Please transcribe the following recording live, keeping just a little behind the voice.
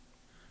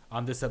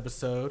On this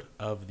episode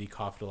of the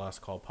Coffee to Last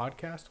Call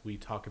podcast, we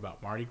talk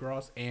about Mardi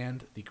Gras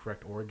and the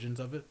correct origins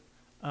of it.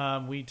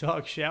 We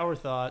talk shower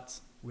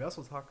thoughts. We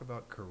also talk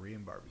about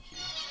Korean barbecue.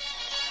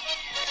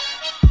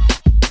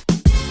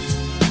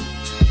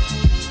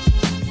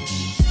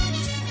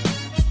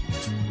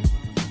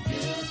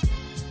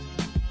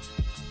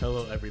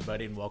 Hello,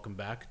 everybody, and welcome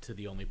back to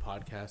the only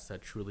podcast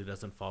that truly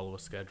doesn't follow a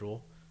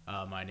schedule.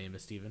 My name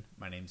is Steven.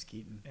 My name's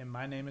Keaton. And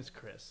my name is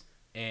Chris.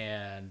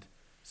 And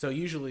so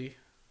usually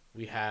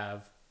we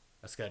have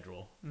a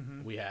schedule.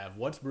 Mm-hmm. We have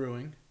what's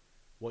brewing,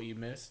 what you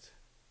missed,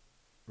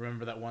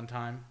 remember that one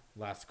time,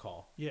 last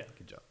call. Yeah.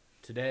 Good job.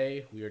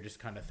 Today, we are just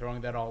kind of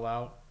throwing that all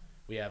out.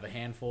 We have a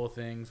handful of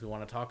things we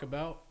want to talk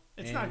about.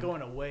 It's not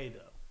going away, though.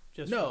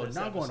 Just No, for this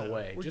not going episode.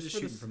 away. We're just for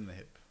shooting this- from the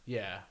hip.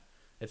 Yeah.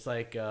 It's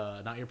like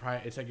not your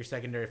it's like your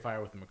secondary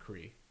fire with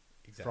McCree.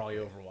 Exactly. For all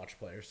you Overwatch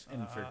players.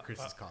 And for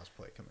Chris's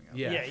cosplay coming up.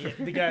 Yeah.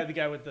 Yeah, the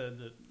guy with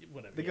the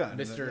whatever. The gun.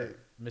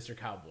 Mr.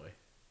 Cowboy.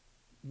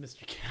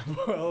 Mr.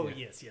 Campbell. Oh,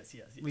 Yeah. yes.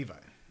 Levi.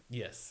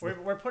 Yes.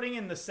 We're putting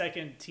in the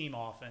second team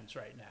offense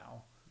right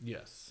now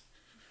Yes.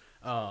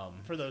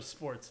 for those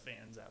sports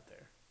fans out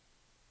there.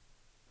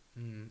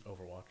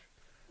 Overwatch.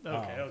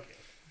 Okay.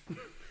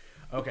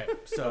 Okay,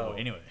 so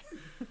anyway.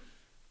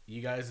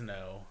 you guys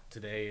know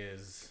today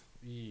is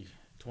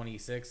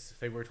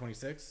February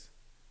 26th.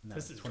 No,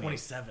 This is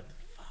 27th.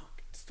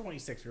 Fuck. It's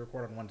 26th. We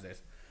record on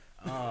Wednesdays.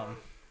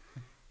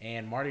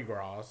 And Mardi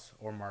Gras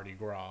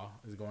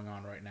is going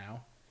on right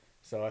now.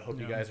 So I hope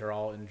you Yeah. guys are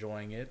all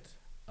enjoying it.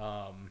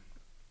 I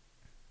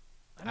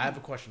have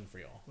a question for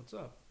y'all. What's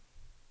up?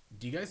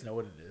 Do you guys know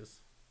what it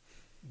is?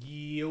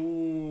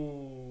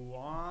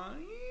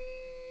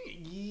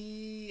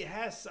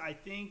 Yes, I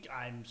think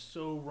I'm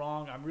so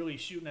wrong. I'm really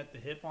shooting at the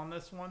hip on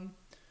this one.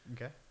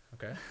 Okay.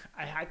 Okay.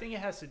 I think it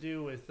has to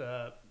do with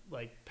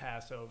like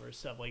Passover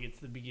stuff. Like it's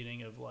the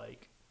beginning of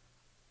like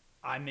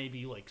I may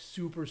be like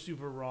super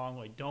wrong.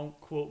 Like don't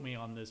quote me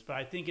on this, but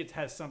I think it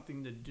has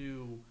something to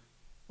do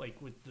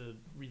like with the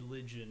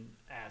religion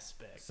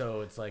aspect.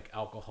 So it's like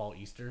alcohol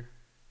Easter?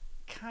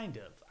 Kind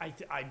of. I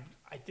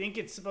think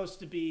it's supposed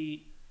to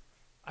be.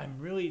 I'm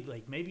really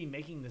like maybe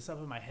making this up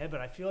in my head,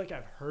 but I feel like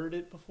I've heard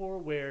it before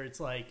where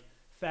it's like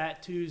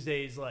Fat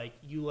Tuesdays, like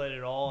you let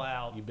it all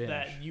out. You binge.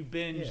 That you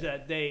binge Yeah.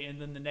 that day,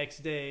 and then the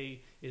next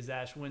day is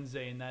Ash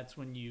Wednesday, and that's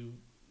when you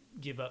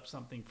give up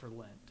something for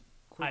Lent.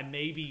 Cool. I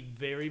may be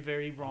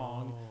very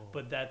wrong,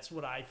 but that's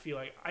what I feel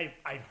like.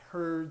 I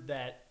heard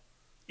that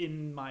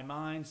in my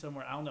mind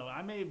somewhere. I don't know.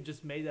 I may have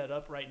just made that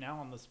up right now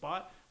on the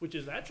spot, which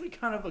is actually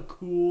kind of a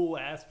cool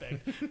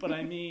aspect. But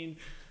I mean,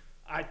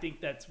 I think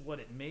that's what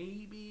it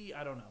may be.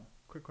 I don't know.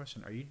 Quick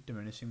question. Are you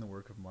diminishing the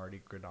work of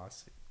Marty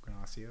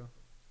Granaccio?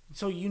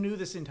 So you knew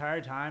this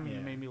entire time, and you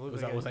Yeah. made me look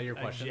Was like was that your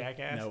a question?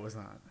 jackass? No, it was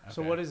not.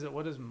 So Okay. what is it?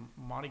 What is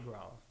Mardi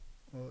Gras?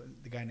 Well,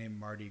 the guy named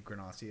Marty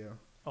Granaccio.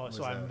 Oh, was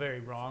so I'm a very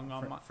wrong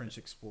on my. French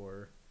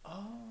explorer.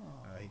 Oh,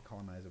 He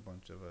colonized a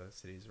bunch of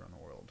cities around the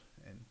world,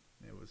 and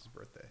it was his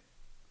birthday.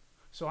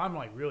 so I'm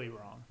like really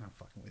wrong. I'm not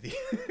fucking with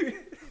you.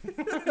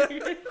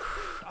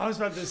 I was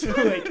about to say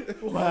like,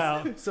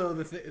 wow. So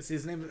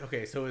his name.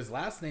 Okay, so his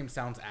last name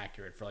sounds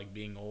accurate for like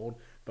being old,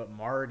 but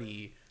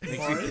Marty. Makes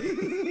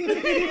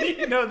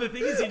you, No, the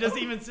thing is, he doesn't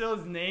even spell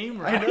his name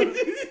right.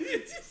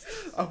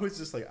 I was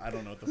just like, I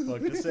don't know what the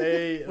fuck to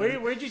say.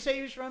 Where'd you say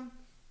he was from?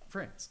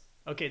 France.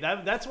 Okay,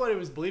 that's what it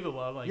was believable.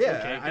 I'm like, Yeah,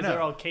 okay, I because know.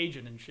 they're all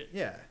Cajun and shit.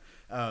 Yeah.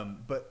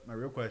 But my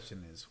real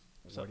question is,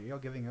 So- what are y'all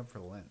giving up for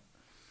Lent?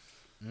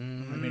 I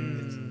Mm.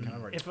 mean, it's kind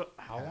of already If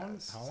How long?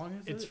 How long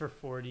is it's it? for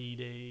 40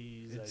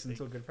 days. It's I think.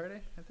 until Good Friday,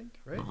 I think,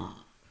 right?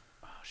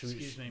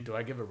 Excuse me. Do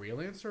I give a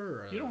real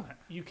answer? Or You don't.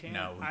 You can't.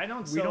 No, I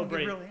don't we don't give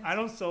celebrate. real I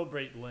don't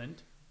celebrate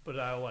Lent, but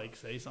I'll like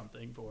say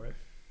something for it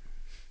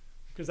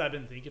because I've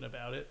been thinking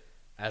about it.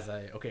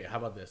 Okay, how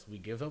about this? We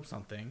give up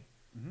something.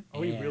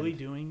 Are we and- really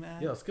doing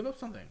that? Yeah, let's give up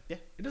something. Yeah.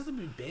 It doesn't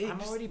be big. I'm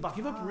Just already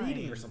give up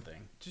reading or behind.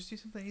 something. Just do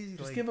something easy.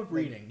 Just give up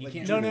reading. You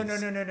can't- No.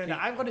 Judas. No.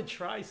 I want to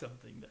try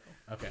something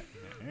though. Okay.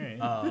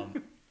 All right.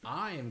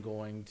 I am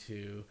going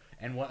to,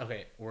 and what?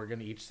 Okay, we're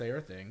gonna each say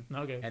our thing.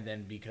 Okay. And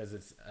then because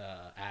it's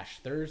Ash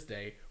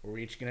Thursday, we're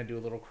each gonna do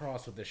a little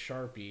cross with a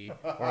Sharpie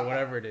or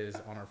whatever it is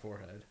on our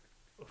forehead.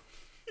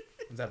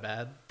 Is that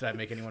bad? Did I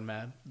make anyone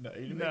mad? No,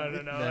 you No.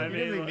 I you mean,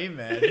 didn't make me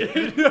mad.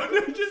 no,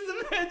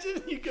 just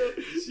imagine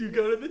you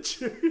go to the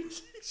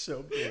church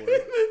So bored.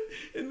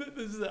 and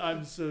this is,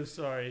 I'm so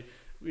sorry.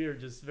 We are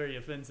just very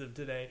offensive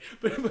today.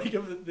 But like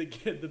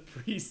the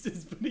priest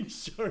is putting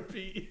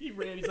Sharpie.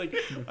 He's like,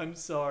 I'm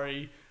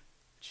sorry,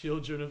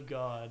 children of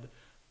God.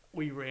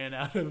 We ran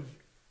out of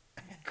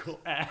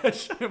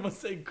ash. I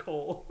almost said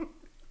coal.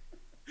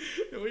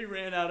 And we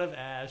ran out of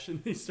ash,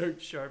 and they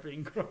start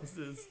sharpening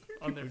crosses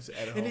on their. Was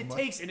at And home.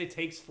 it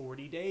takes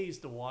 40 days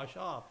to wash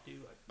off,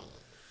 dude.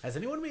 Has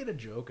anyone made a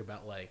joke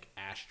about like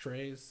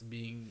ashtrays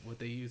being what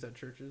they use at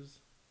churches?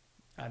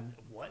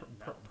 What?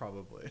 No.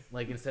 Probably.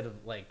 Like instead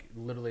of like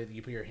literally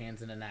you put your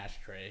hands in an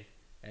ashtray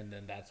and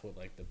then that's what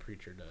like the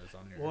preacher does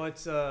on your. Well,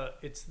 it's the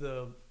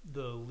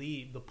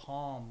leaf, the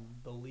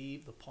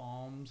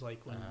palms,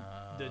 like when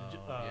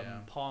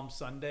Palm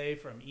Sunday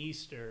from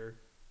Easter.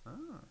 Ah.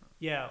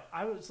 Yeah,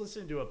 I was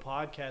listening to a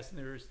podcast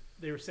and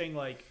they were saying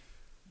like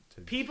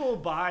people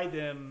buy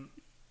the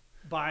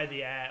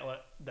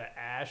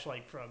ash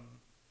like from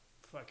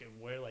fucking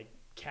where, like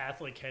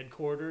Catholic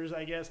headquarters,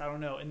 I guess, I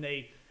don't know, and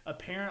they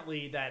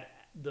apparently that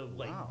the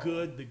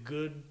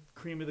good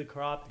cream of the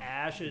crop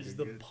ash is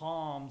the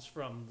palms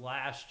from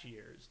last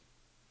year's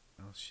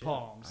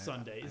Palm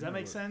Sunday. Does that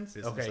make sense?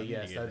 Okay,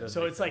 yes, that does.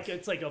 So make it's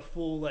sense. like a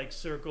full like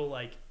circle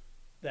like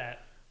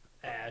that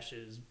ash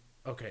is.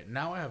 Okay,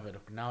 now I have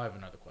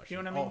another question.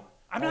 You know what I mean?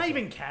 I'm not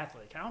even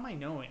Catholic. How am I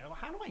knowing?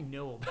 How do I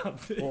know about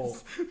this? Well,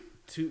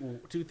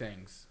 two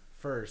things.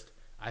 First,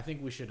 I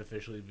think we should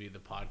officially be the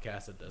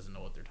podcast that doesn't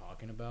know what they're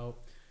talking about.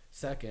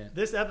 Second,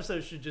 this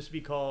episode should just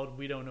be called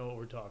 "We Don't Know What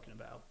We're Talking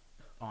About."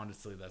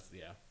 Honestly, that's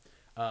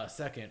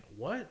second,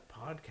 what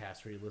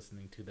podcast are you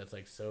listening to that's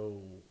like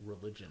so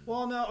religion?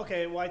 Well, no,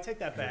 okay. Well, I take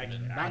that back.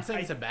 Not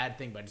saying it's a bad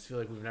thing, but I just feel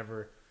like we've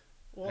never.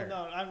 Well,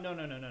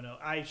 no.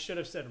 I should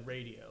have said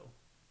radio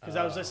because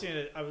I was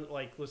listening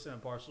to listening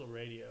to Barcelona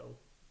Radio.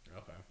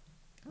 Okay.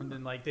 And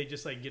then like they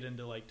just like get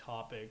into like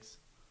topics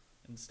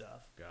and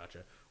stuff.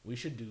 Gotcha. We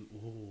should do.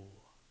 Ooh.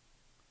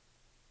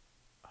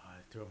 I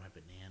throw my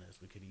bananas.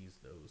 We could use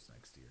those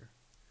next year.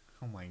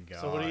 Oh my god.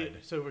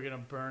 So we're gonna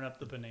burn up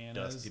the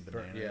bananas. Dusty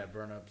banana.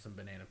 Burn up some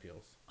banana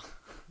peels.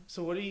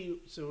 So what do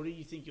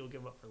you think you'll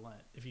give up for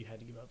Lent if you had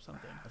to give up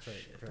something? That's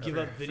right. Give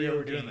up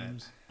video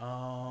games.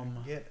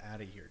 Get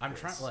out of here. I'm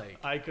Chris. trying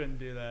I couldn't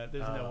do that.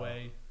 There's no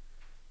way.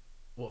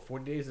 What,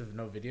 40 days of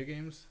no video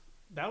games?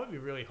 That would be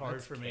really hard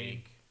That's for cake.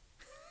 me.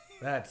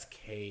 That's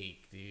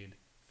cake, dude.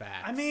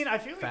 Facts. I mean, I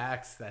feel like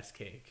facts. That's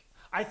cake.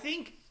 I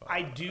think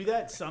I do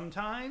that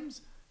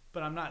sometimes,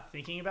 but I'm not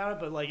thinking about it.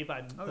 But like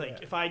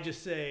if I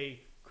just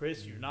say,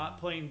 Chris, you're not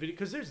playing video,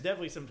 because there's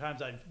definitely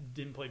sometimes I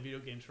didn't play video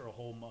games for a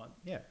whole month.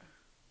 Yeah.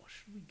 What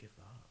should we give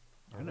up?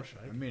 I'm just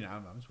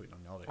waiting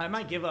on y'all. I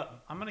might give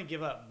up. I'm gonna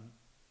give up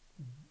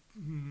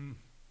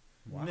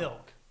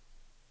milk.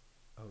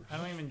 Oh, I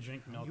don't even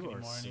drink milk you are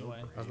anymore so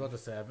anyway. brave. I was about to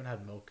say I haven't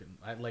had milk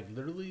in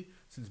literally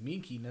since me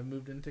and Keaton have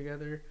moved in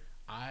together.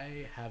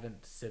 I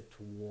haven't sipped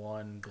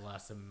one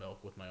glass of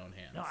milk with my own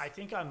hands. No, I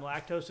think I'm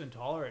lactose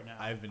intolerant now.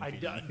 I've been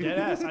feeding dead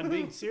ass. I'm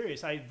being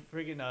serious. I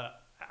freaking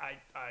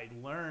I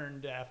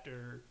learned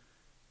after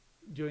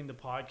doing the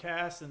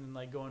podcast and then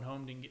like going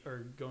home or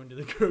going to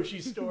the grocery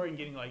store and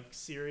getting like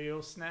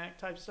cereal snack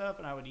type stuff,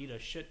 and I would eat a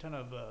shit ton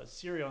of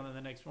cereal, and then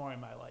the next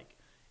morning my like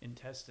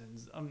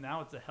intestines.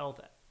 Now it's a health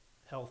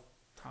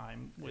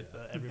time with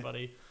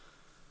everybody.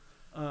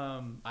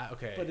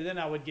 Okay. But then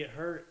I would get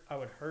hurt. I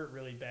would hurt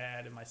really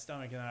bad in my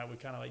stomach, and then I would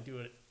kind of like do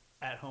it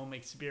at home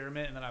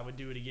experiment, and then I would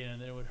do it again,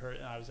 and then it would hurt,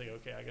 and I was like,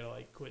 okay, I gotta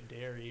like quit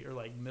dairy or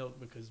like milk,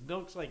 because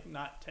milk's like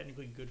not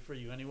technically good for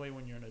you anyway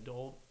when you're an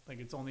adult. Like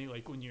it's only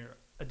like when you're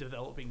a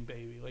developing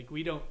baby. Like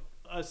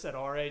us at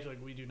our age,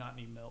 like we do not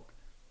need milk.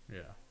 Yeah.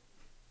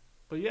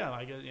 But yeah,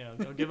 I guess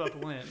I'll give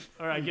up Lent,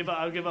 or I'll give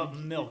up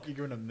milk. You're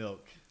going to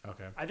milk.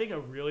 Okay. I think a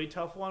really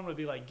tough one would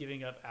be like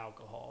giving up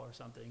alcohol or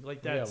something.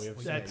 Like Yeah, that's we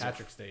have that's St.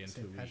 Patrick's Day in 2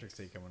 St. weeks. Patrick's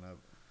Day coming up.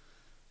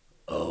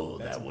 Oh,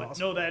 That's that would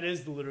impossible. that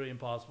is literally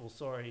impossible.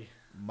 Sorry.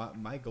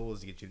 My goal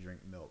is to get you to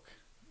drink milk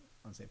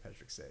on St.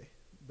 Patrick's Day.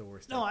 The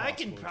worst. No, day I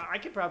can possible. I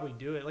could probably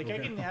do it. Like I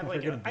can have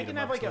like I can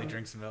have like a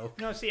drinks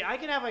milk. no. See, I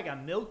can have like a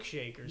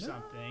milkshake or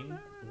something. No,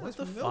 What there's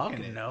the milk fuck?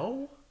 in it.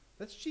 No.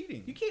 That's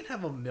cheating. You can't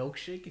have a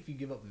milkshake if you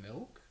give up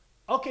milk.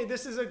 Okay,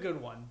 this is a good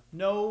one.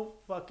 No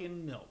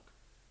fucking milk.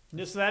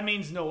 So that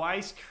means no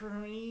ice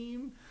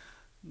cream.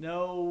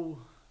 No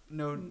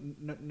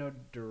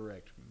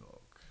direct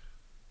milk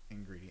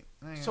ingredient.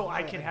 So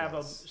I can have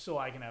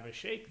a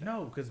shake. Then.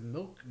 No, because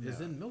milk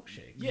is in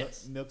milkshakes.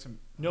 Yes. Milk's.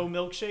 No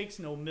milkshakes.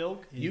 No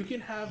milk. You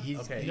can have.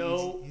 He's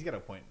got a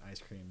point. Ice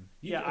cream.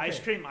 Ice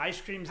cream. Ice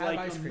cream's Have like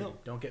ice cream.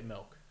 milk. Don't get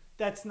milk.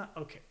 That's not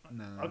okay.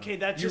 No. Okay,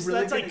 that's You're just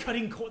really that's like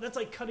gonna- cutting. That's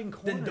like cutting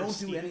corners. Then don't do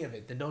Steve. any of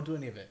it. Then don't do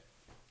any of it.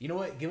 You know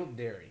what? Give up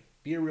dairy.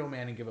 Be a real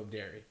man and give up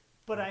dairy.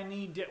 But I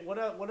need what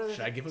are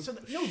Should I give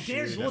up? no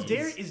dairy. Well,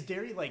 dairy is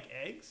dairy like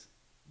eggs?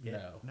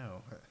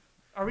 No.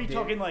 Are we Dairy-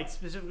 talking like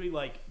specifically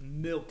like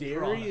milk? Dairy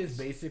products? is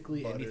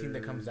basically anything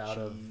that comes out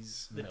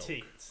cheese, the milk.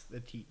 teats.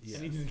 the teats. Yes.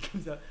 Anything that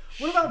comes out.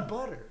 What about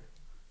butter?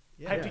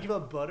 I have to Yeah. give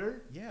up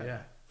butter. Yeah. Yeah.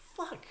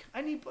 Fuck!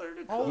 I need butter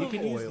to cook. Olive You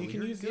can use. oil, You can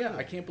you're use. good. Yeah.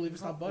 I can't believe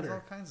it's not There's butter.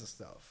 all kinds of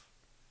stuff.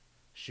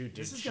 Shoot,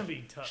 dude. This is gonna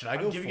be tough. Should I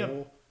I'm go giving up-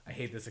 full? I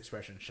hate this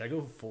expression. Should I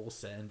go full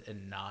send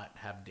and not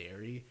have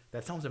dairy?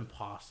 That sounds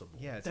impossible.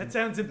 Yeah. That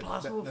sounds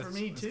impossible for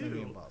me that's gonna be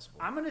too. impossible.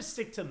 I'm gonna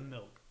stick to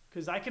milk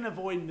because I can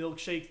avoid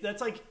milkshakes.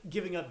 That's like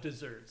giving up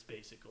desserts,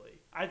 basically.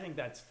 I think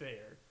that's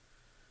fair.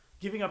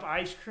 Giving up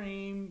ice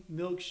cream,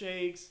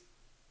 milkshakes,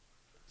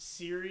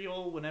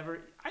 cereal,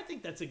 whenever. I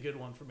think that's a good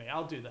one for me.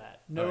 I'll do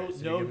that. No, Alright,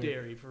 so no you're giving-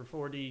 dairy for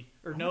 40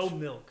 or How no much-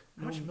 milk.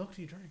 How much milk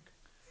do you drink?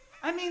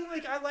 I mean,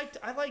 like I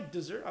like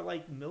dessert. I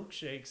like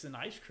milkshakes and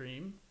ice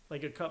cream.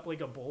 Like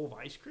a bowl of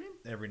ice cream.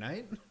 Every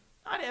night.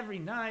 Not every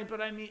night,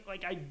 but I mean,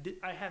 like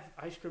I have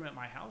ice cream at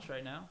my house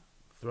right now.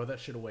 Throw that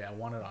shit away. I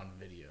want it on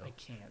video. I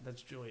can't.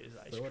 That's Julia's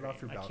ice Throw it cream.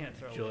 off your I can't balcony.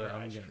 throw away Julia, her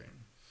I'm ice gonna-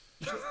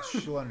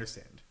 cream. She'll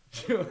understand.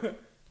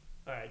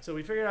 All right, so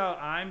we figured out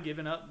I'm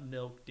giving up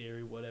milk,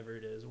 dairy, whatever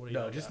it is. What do you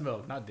No, got? just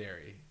milk, not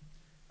dairy.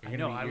 I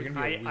know, You're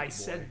gonna be a weak I boy.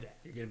 said that.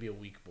 You're gonna be a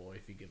weak boy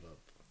if you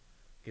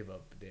give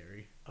up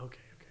dairy. Okay.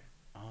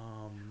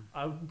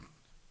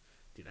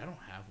 Dude, I don't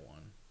have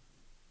one.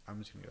 I'm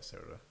just gonna go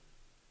soda.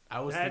 I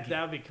was That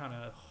thinking. would be kind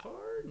of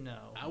hard. No,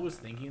 I was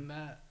thinking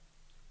that.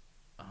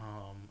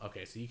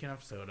 Okay, so you can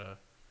have soda.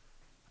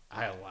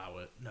 I allow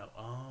it. No.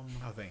 Oh,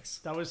 thanks.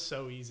 that was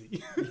so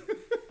easy.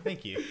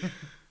 Thank you.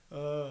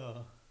 uh,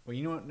 Well,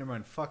 you know what? Never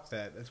mind. Fuck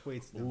that. That's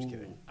way. No, I'm just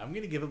kidding. I'm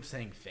gonna give up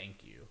saying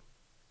thank you.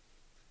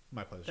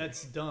 My pleasure.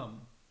 that's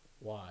dumb.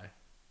 Why?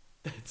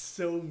 That's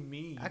so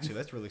mean. Actually,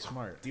 that's really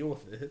smart. Deal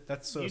with it.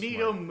 That's so you need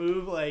smart. to go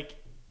move like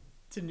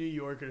to New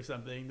York or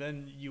something.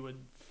 Then you would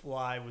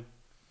fly with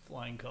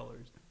flying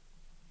colors.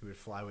 You would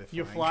fly with.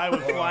 You flying fly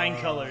with colors. flying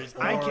colors.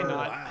 I or-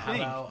 cannot How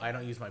think. about I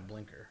don't use my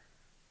blinker?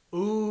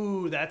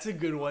 Ooh, that's a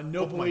good one.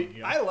 No, Oh my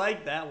God. I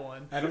like that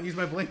one. I don't use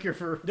my blinker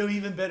for. No,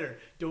 even better.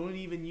 Don't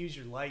even use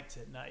your lights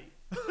at night.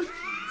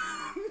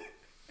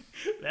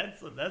 that's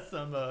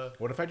some.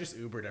 What if I just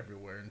Ubered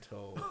everywhere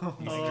until?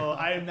 Oh,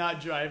 I am not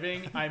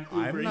driving. I'm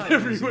I'm Ubering not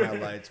everywhere. using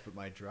my lights, but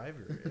my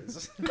driver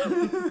is.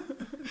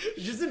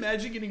 Just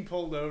imagine getting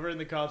pulled over and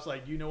the cops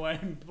like, you know why I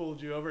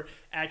pulled you over?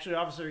 Actually,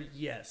 officer,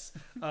 yes.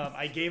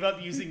 I gave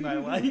up using my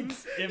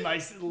lights and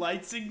my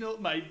light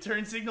signal, my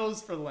turn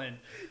signals for Lent.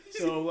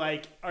 So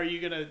like, are you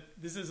gonna?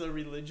 This is a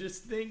religious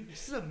thing.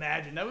 Just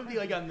imagine that would be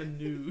like on the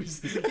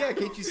news. He's like, yeah,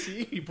 can't you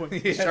see? You point the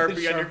Yeah, the Sharpie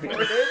on your Sharpie.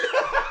 forehead.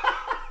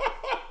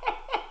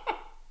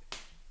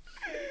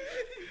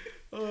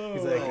 Oh,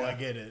 He's like, I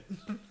get it.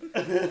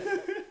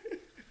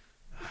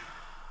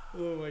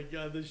 oh my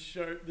god, the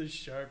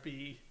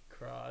Sharpie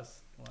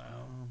cross.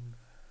 Wow.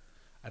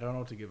 I don't know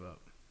what to give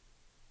up.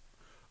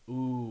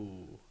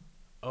 Ooh.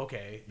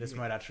 Okay, this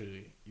might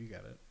actually. You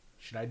got it.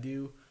 Should I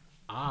do?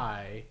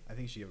 I I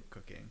think you should give up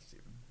cocaine,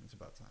 Steven. It's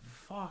about time.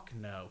 fuck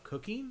no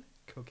cooking.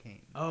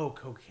 Cocaine. Oh,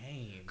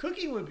 cocaine.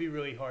 Cooking would be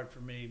really hard for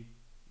me,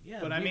 Yeah,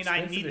 but it'd I be mean, I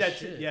expensive need as that.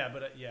 shit. Yeah,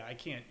 but yeah, I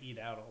can't eat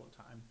out all the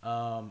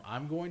time.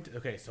 I'm going to.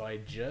 Okay, so I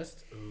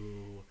just.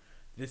 Ooh,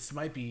 this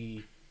might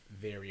be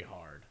very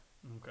hard.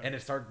 Okay. And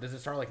does it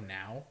start like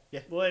now?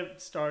 Well,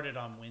 it started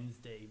on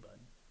Wednesday, but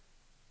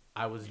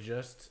I was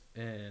just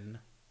in.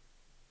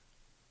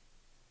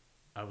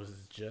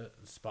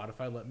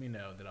 Spotify let me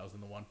know that I was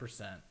in the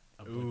 1%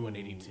 of Blink Ooh.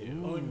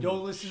 182. oh,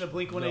 don't listen to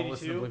Blink Don't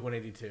listen to 182. Blink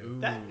 182.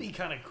 That'd be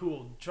kind of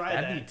cool. Try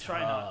That'd that. be Try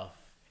tough. not.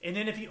 And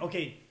then if you all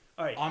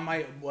right. On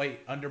my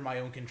under my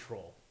own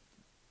control.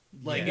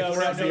 Like no, if no,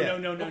 we're- no, yeah. no,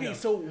 no, no, Okay, no.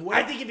 so what?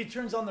 I think if it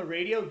turns on the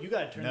radio, you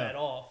gotta turn No. that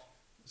off.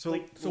 So,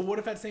 Like, So what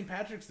if at St.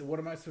 Patrick's? What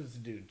am I supposed to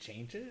do?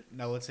 Change it?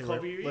 now let's say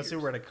Cover your let's say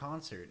ears. we're at a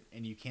concert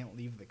and you can't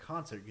leave the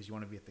concert because you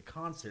want to be at the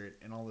concert,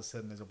 and all of a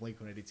sudden there's a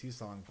Blink-182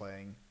 song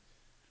playing.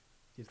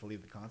 You have to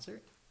leave the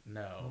concert.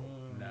 No,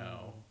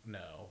 Mm.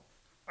 no.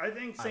 I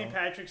think I St. don't-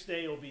 Patrick's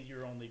Day will be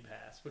your only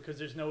pass because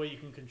there's no way you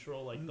can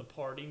control like the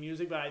party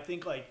music. But I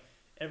think like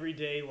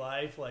everyday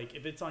life, like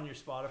if it's on your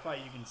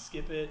Spotify, you can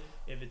skip it.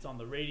 If it's on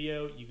the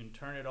radio, you can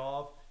turn it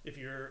off. If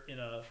you're in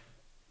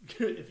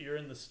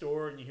the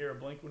store and you hear a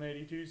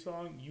Blink-182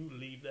 song, you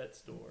leave that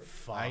store.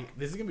 Fuck.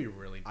 This is gonna be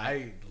really.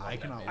 I love I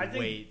that cannot band. I think-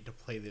 wait to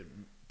play it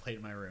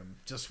in my room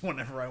just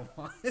whenever I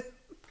want.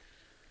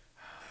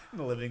 In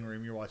the living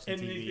room, you're watching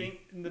And TV.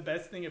 the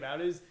best thing about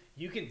it is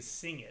you can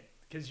sing it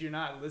because you're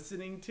not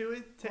listening to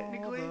it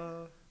technically.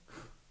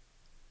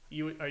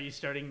 Are you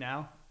starting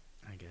now?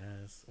 I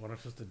guess. What am I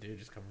supposed to do?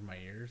 Just cover my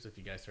ears if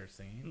you guys start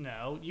singing?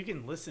 No, you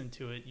can listen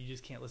to it. You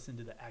just can't listen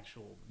to the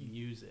actual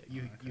music.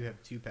 You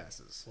have 2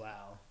 passes: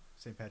 Wow.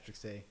 St.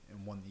 Patrick's Day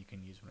and one that you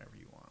can use whenever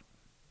you want.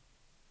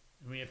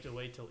 And we have to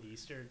wait till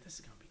Easter. This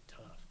is gonna be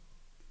tough.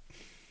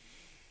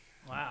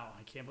 Wow,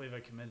 I can't believe I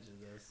committed to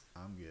this.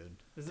 I'm good.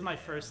 This is my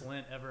first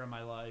Lent ever in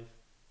my life.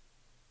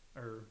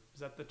 Or is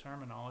that the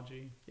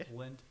terminology? Yeah.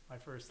 Lent, my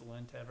first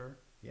Lent ever.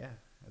 Yeah,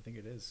 I think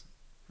it is.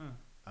 Huh.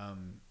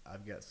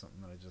 I've got something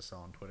that I just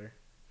saw on Twitter.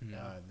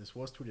 No. This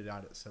was tweeted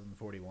out at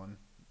 7:41,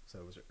 so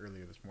it was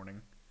earlier this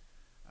morning.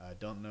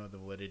 Don't know the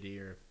validity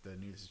or if the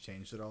news has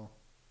changed at all.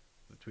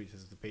 The tweet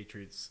says the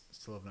Patriots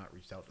still have not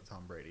reached out to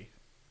Tom Brady.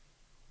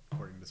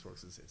 According to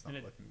sources, it's not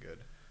And looking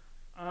good.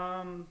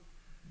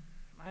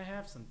 I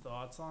have some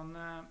thoughts on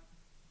that,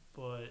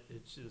 but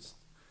it's just,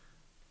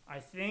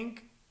 I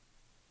think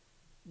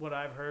what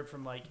I've heard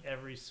from like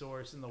every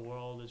source in the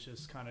world is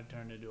just kind of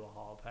turned into a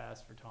hall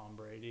pass for Tom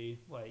Brady.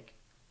 Like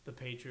the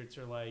Patriots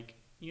are like,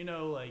 you're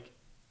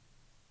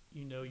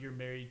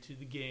married to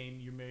the game,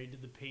 you're married to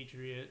the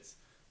Patriots,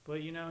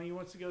 but he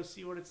wants to go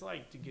see what it's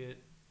like to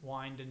get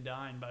wined and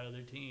dined by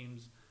other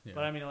teams. Yeah.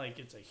 But I mean, like,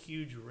 it's a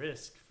huge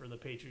risk for the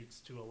Patriots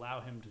to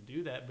allow him to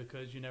do that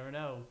because you never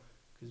know.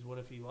 Because what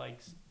if he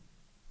likes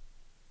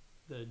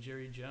the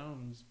Jerry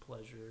Jones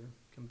pleasure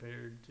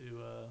compared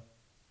to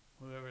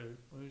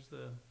what's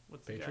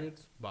the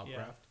Patriots? Bob Yeah.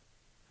 Kraft?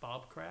 guy?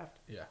 Bob Kraft?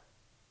 Yeah.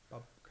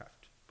 Bob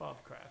Kraft.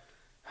 Bob Kraft.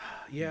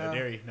 Yeah. No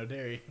dairy. No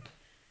dairy.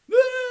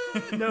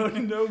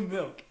 no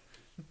milk.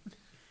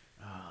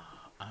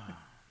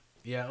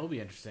 Yeah, it'll be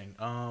interesting.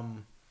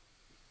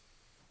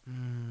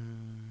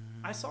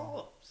 I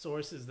saw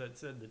sources that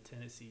said the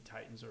Tennessee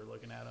Titans are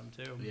looking at him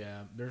too.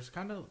 Yeah, it's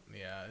kind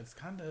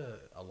of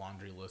a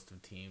laundry list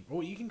of teams.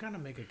 Well, you can kind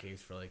of make a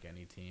case for like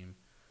any team,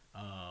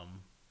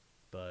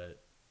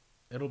 but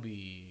it'll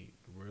be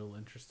real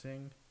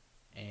interesting,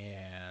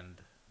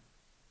 and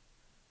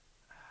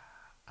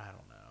I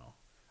don't know.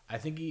 I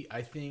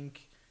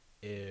think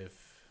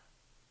if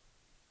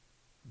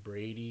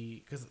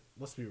Brady, because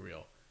let's be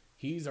real,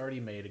 he's already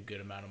made a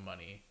good amount of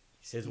money.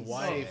 His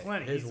wife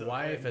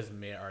has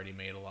already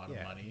made a lot of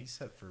money. He's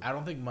set for I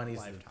don't think money's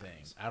lifetimes. the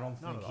thing. I don't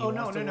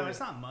think. No, it's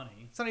not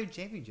money. It's not even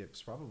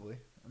championships, probably.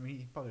 I mean,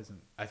 he probably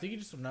doesn't. I think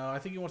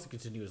he wants to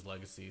continue his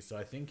legacy. So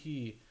I think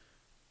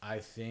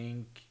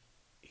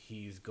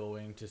he's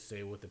going to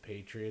stay with the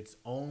Patriots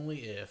only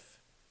if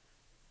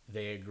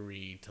they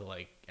agree to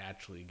like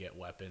actually get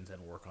weapons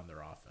and work on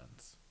their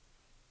offense.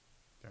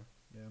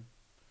 Yeah.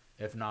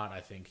 If not,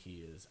 I think he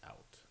is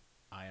out.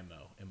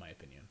 IMO, in my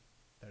opinion.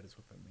 That is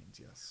what that means,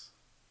 yes.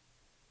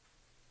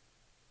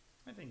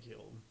 I think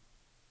he'll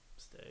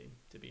stay,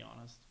 to be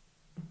honest.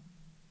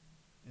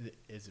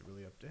 Is it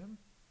really up to him?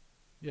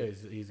 Yeah,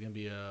 he's going to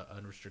be a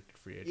unrestricted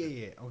free agent.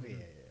 Yeah. Okay,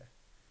 yeah.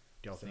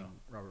 Do y'all So- think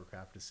Robert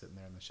Kraft is sitting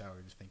there in the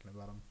shower just thinking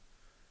about him?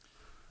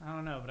 I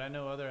don't know, but I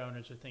know other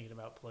owners are thinking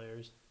about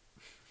players.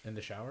 In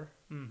the shower?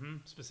 Mm-hmm.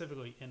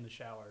 Specifically in the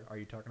shower. Are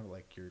you talking about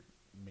like your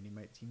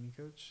mini-mite team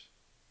coach?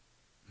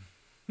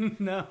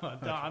 No,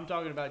 I'm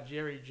talking about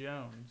Jerry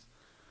Jones.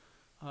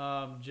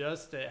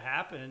 It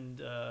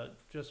happened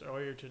just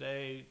earlier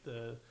today.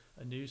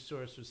 A news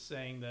source was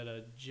saying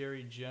that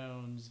Jerry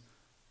Jones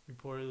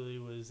reportedly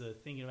was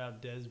thinking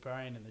about Des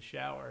Bryant in the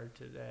shower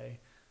today,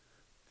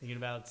 thinking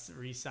about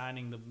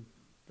re-signing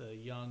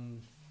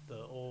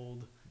the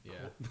old. Yeah.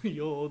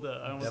 The old,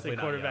 I don't want to say Definitely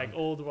not quarterback, young.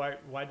 old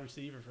wide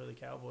receiver for the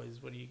Cowboys.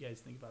 What do you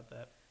guys think about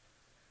that?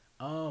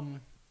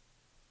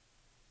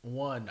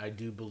 One, I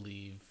do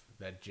believe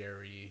that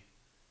Jerry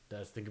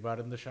does think about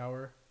it in the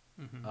shower.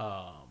 Mm-hmm.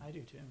 I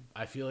do too.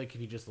 I feel like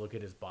if you just look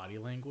at his body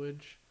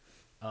language,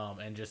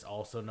 and just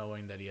also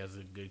knowing that he has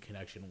a good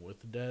connection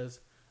with Dez,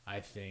 I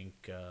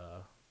think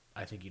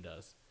he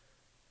does.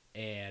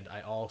 And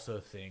I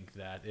also think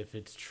that if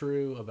it's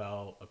true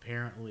about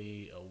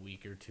apparently a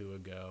week or two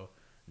ago,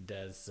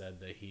 Dez said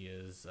that he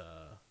is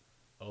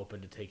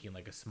open to taking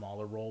like a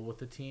smaller role with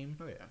the team.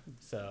 Oh yeah.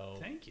 So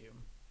Thank you.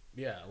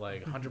 yeah,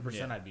 like 100%,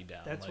 Yeah. I'd be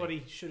down. That's like, what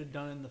he should have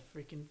done in the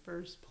freaking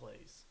first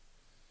place.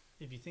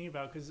 If you think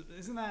about it, because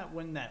isn't that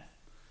when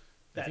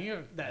I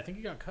think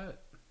he got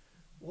cut.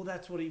 well,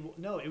 that's what he,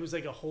 no, it was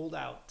like a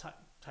holdout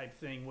type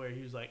thing where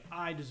he was like,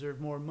 I deserve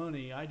more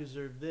money. I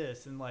deserve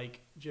this. And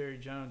like Jerry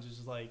Jones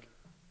is like,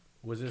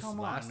 Was this Come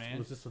on, man.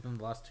 Was this within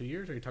the last 2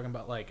 years? Or are you talking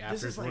about like after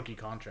is his like- rookie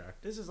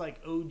contract? this is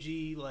like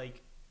OG,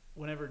 like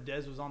whenever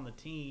Dez was on the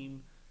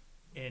team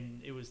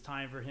and it was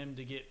time for him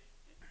to get,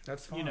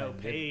 That's fine. you know,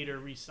 They- paid or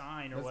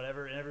re-signed or That's-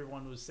 whatever. And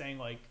everyone was saying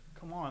like,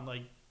 come on,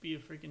 like be a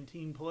freaking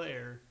team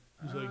player.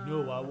 He's like,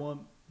 no, I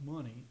want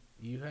money.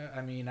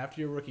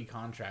 After your rookie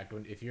contract,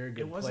 if you're a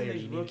good It wasn't player,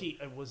 his you need- rookie.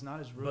 It was not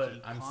his rookie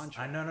But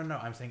contract. no.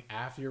 I'm saying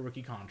after your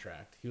rookie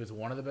contract, he was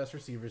one of the best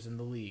receivers in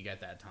the league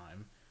at that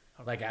time.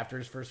 Okay. Like after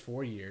his first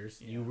 4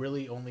 years, you Yeah.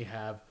 really only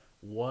have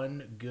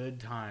one good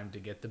time to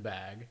get the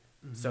bag.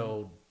 Mm-hmm.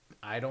 So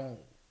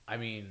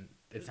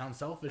it sounds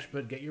selfish,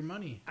 but get your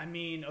money. I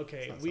mean,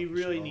 okay, It's not we selfish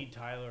really at all. need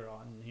Tyler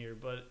on here,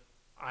 but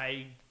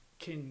I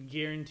can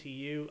guarantee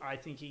you, I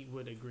think he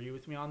would agree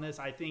with me on this.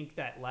 I think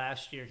that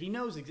last year, he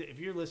knows, if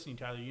you're listening,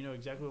 Tyler, you know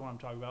exactly what I'm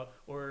talking about,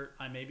 or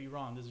I may be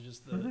wrong. This is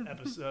just the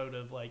episode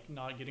of like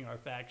not getting our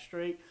facts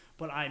straight,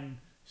 but I'm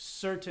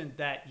certain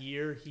that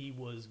year he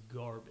was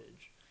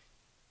garbage.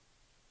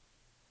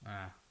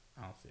 I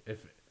don't see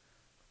if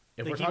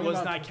Like we're he talking was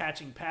about not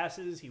catching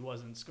passes, he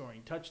wasn't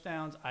scoring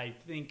touchdowns. I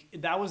think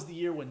that was the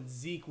year when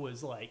Zeke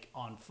was like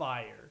on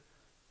fire.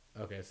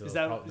 okay, so Does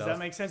that that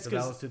make sense? So that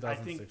was Because I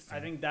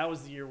 2016. think that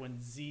was the year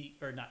when Zeke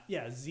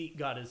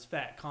got his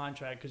fat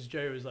contract because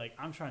Jerry was like,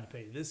 I'm trying to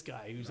pay this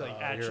guy who's like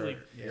actually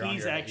your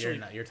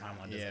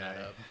timeline doesn't add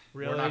up.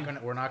 Really?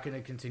 We're not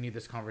gonna continue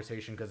this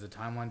conversation because the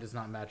timeline does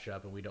not match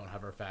up and we don't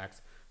have our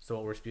facts. So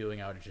what we're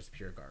spewing out is just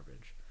pure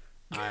garbage.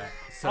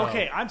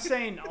 okay. I'm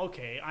saying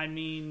I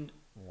mean,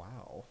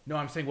 Wow. No,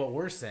 I'm saying what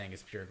we're saying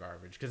is pure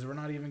garbage because we're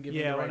not even giving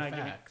yeah, the we're right not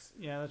facts.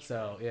 giving. Yeah, that's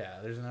So yeah,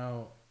 there's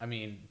no. I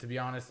mean, to be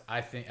honest,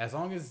 I think as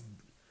long as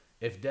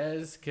if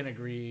Dez can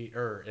agree,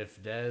 or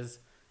if Dez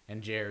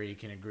and Jerry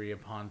can agree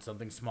upon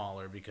something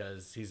smaller,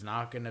 because he's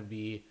not gonna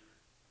be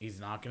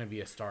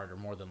a starter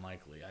more than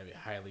likely. I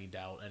highly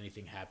doubt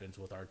anything happens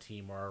with our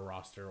team or our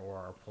roster or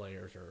our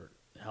players or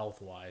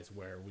health wise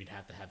where we'd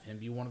have to have him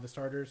be one of the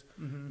starters.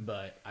 Mm-hmm.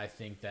 But I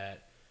think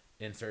that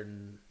in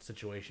certain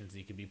situations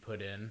he could be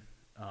put in.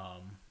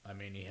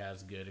 He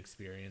has good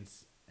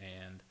experience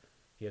and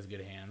he has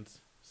good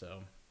hands. So,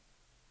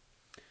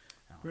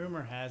 I don't know.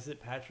 Rumor has it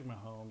Patrick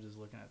Mahomes is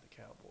looking at the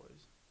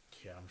Cowboys.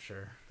 Yeah, I'm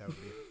sure. That would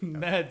be.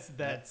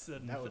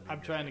 That would be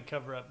I'm trying to great.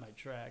 cover up my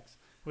tracks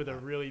with a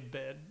really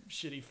bad,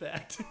 shitty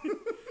fact.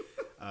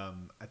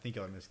 I think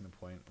y'all are missing the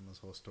point on this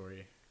whole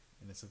story,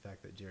 and it's the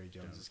fact that Jerry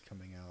Jones is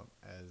coming out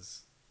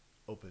as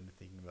open to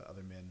thinking about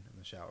other men in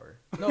the shower.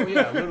 No,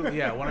 yeah, literally,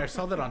 yeah. When I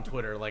saw that on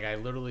Twitter, like I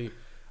literally,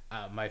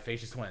 my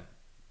face just went,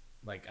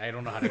 like I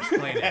don't know how to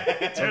explain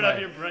it. Turn up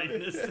your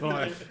brightness.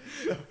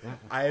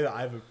 I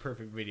have a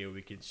perfect video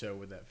we could show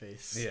with that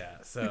face.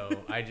 Yeah.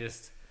 So I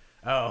just,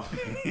 yeah.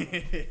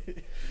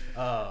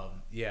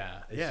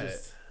 It's Yeah.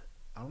 just,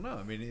 I don't know.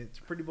 I mean, it's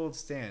a pretty bold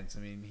stance. I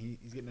mean,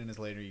 he's getting in his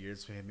later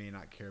years, so he may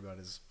not care about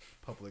his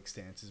public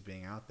stances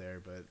being out there,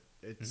 but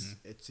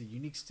it's a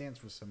unique stance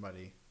for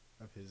somebody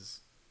of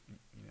his,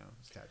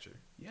 stature.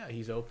 yeah,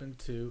 he's open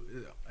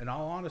to. In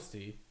all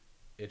honesty,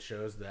 it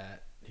shows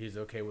that he's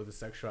okay with his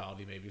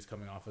sexuality. Maybe he's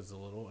coming off as a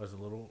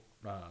little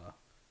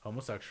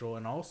homosexual,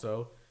 and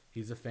also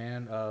he's a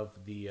fan of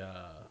the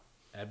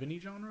ebony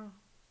genre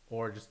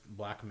or just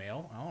black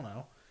male. I don't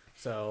know.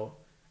 So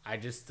I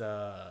just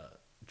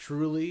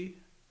truly,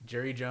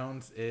 Jerry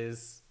Jones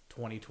is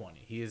 2020.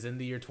 He is in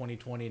the year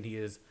 2020, and he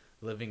is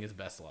living his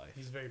best life.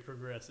 He's very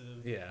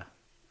progressive. Yeah,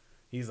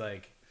 he's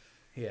like,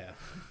 yeah,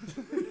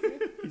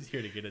 He's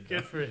here to get it done.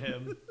 Good for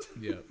him.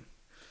 yep.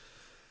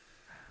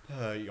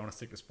 You want to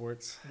stick to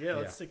sports? Yeah,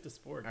 let's Yeah. stick to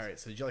sports. All right.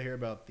 So did y'all hear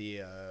about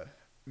the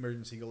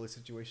emergency goalie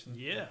situation?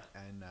 Yeah.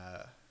 And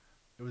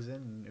it was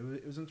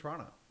in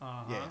Toronto.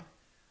 Uh-huh.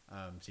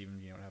 Yeah.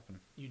 Steven, you know what happened?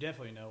 You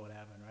definitely know what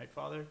happened, right,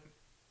 Father?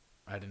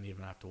 I didn't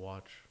even have to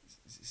watch.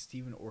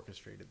 Steven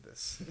orchestrated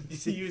this.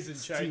 He was in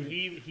charge.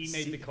 He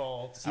made the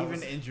call.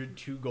 Steven injured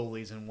 2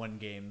 goalies in one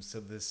game, so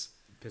this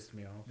Pissed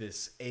me off.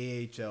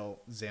 AHL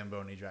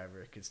Zamboni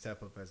driver could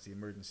step up as the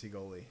emergency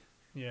goalie.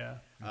 Yeah.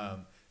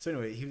 So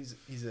anyway,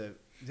 he's a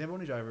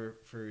Zamboni driver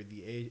for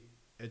the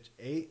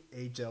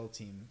AHL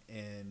team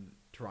in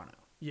Toronto.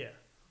 Yeah.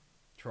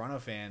 Toronto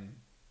fan,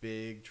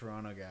 big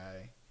Toronto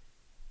guy,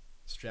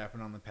 strapping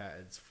on the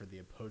pads for the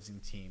opposing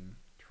team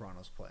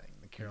Toronto's playing,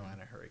 the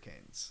Carolina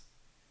Hurricanes.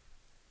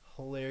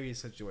 Hilarious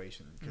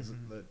situation because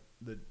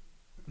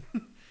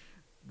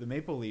the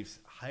Maple Leafs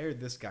hired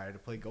this guy to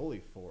play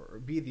goalie or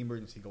be the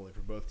emergency goalie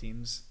for both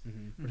teams.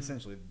 But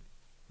essentially,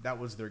 that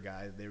was their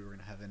guy they were going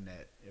to have in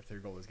net if their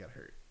goalies got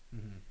hurt.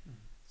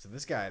 So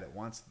this guy that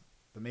wants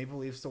the Maple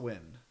Leafs to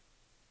win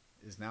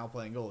is now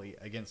playing goalie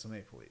against the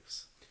Maple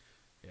Leafs.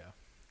 Yeah.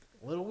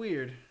 A little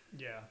weird.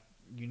 Yeah.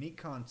 Unique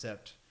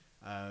concept.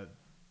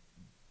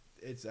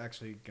 It's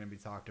actually going to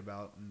be talked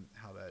about and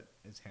how that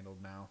is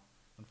handled now.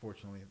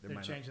 Unfortunately,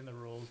 They're changing the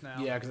rules now.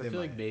 Yeah, because I They feel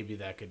like might. maybe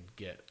that could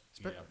get.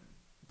 Yeah.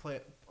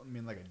 like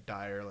a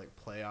dire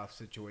playoff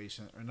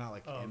situation, or not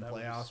like in that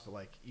playoffs, was- but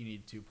like you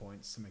need 2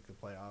 points to make the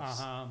playoffs.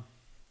 Uh-huh.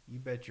 You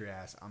bet your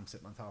ass I'm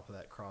sitting on top of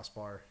that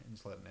crossbar and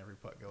just letting every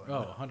puck go in.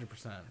 Oh,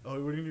 100%.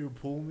 Oh, what are you gonna do?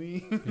 Pull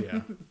me?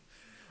 Yeah.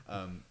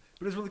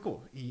 But it's really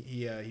cool.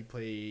 He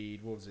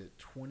played, what was it,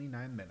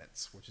 29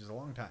 minutes, which is a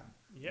long time.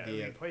 Yeah,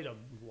 The, we played a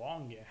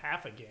long game,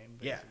 half a game,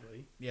 Yeah.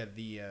 basically. Yeah,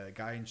 the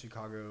guy in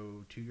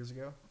Chicago 2 years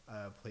ago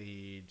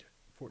played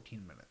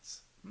 14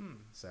 minutes.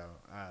 So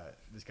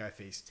this guy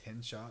faced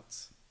 10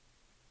 shots,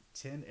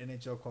 10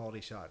 NHL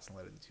quality shots, and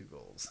let in 2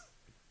 goals.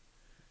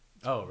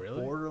 Oh, really?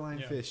 Borderline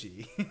Yeah.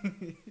 fishy.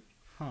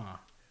 Huh.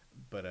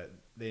 But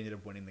they ended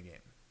up winning the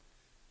game.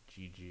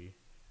 GG.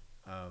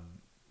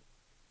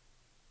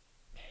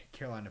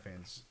 Carolina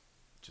fans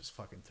just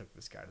fucking took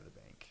this guy to the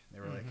bank. They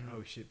were like,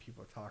 "Oh shit,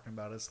 people are talking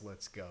about us.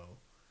 Let's go."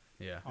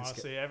 Yeah.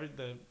 Honestly,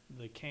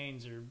 the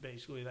Canes are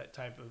basically that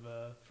type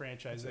of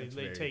franchise. That's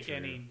They very take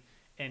true.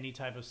 any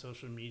type of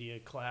social media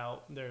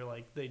clout. They're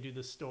like they do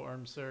the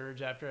storm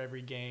surge after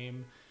every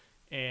game,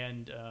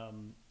 and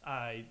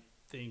I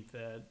think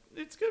that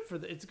it's good for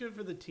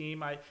the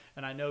team. I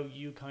know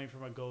you coming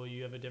from a goalie,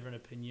 you have a different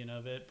opinion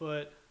of it,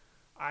 but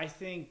I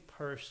think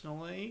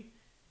personally,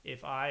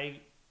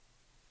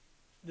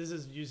 this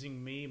is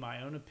using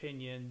my own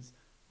opinions.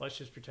 Let's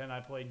just pretend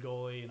I played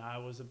goalie and I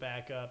was a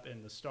backup,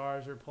 and the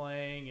Stars are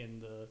playing,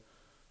 and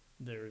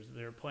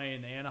they're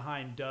playing the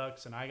Anaheim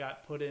Ducks, and I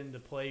got put in to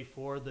play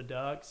for the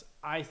Ducks.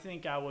 I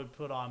think I would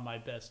put on my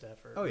best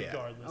effort, Oh, yeah.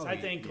 regardless. Oh, I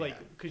think yeah.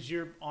 because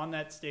you're on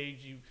that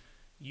stage,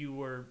 you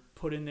were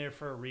put in there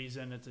for a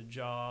reason. It's a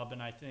job,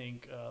 and I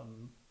think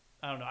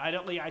I don't know.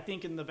 I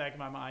think in the back of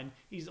my mind,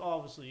 he's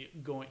obviously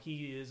going.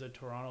 He is a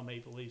Toronto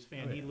Maple Leafs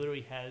fan. Oh, He yeah.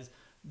 literally has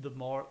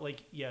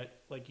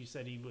like you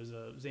said, he was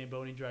a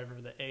Zamboni driver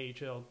for the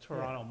AHL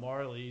Toronto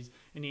Marlies,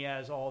 and he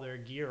has all their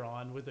gear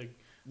on with a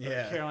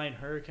Carolina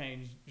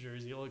Hurricanes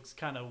jersey. It looks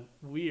kind of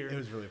weird. It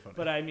was really funny.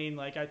 But I mean,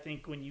 I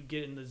think when you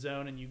get in the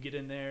zone and you get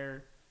in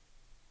there,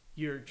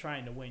 you're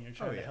trying to win. You're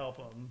trying to help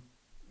them.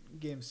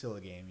 Game's still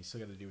a game. You still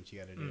got to do what you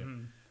got to do.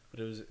 Mm-hmm. But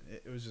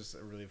it was just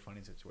a really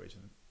funny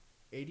situation.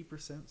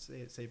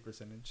 80% save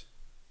percentage,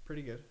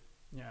 pretty good.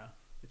 Yeah.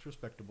 It's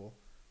respectable.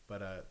 But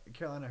the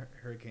Carolina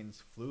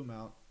Hurricanes flew him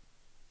out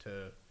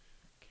to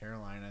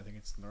Carolina. I think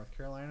it's North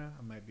Carolina.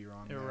 I might be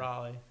wrong. They're there.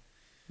 Raleigh,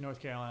 North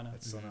Carolina.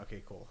 That's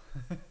okay. Cool.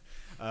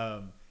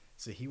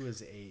 So he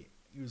was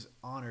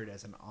honored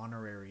as an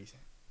honorary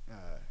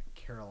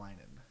Carolina.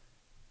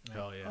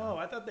 Hell yeah. Oh,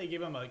 I thought they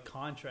gave him a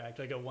contract,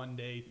 like a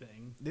 1-day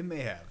thing. They may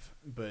have,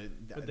 but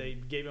They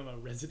gave him a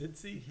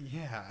residency.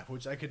 yeah,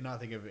 which I could not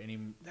think of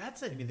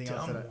That's a anything dumb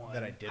else that one.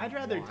 that I didn't.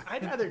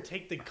 I'd rather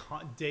take the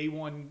day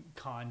one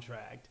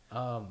contract.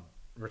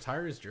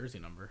 Retire his jersey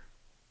number.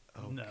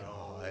 Oh no,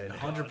 God.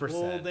 100%.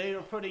 Well, they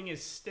are putting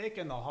his stick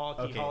in the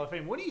Hockey Okay. Hall of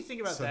Fame. What do you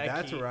think about So that?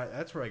 that's Keith?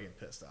 that's where I get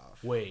pissed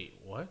off. Wait,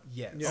 what?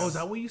 Yes. Yeah. Oh, is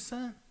that what you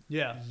sent?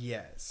 Yeah.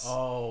 Yes.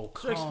 Oh,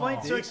 So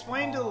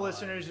explain to the on.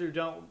 listeners who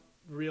don't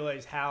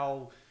realize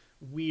how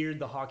weird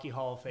the Hockey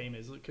Hall of Fame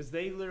is, because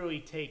they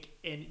literally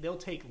they'll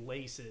take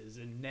laces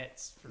and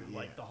nets for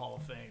like the Hall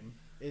of Fame.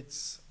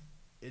 It's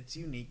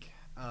unique.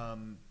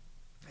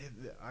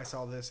 I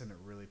saw this and it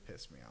really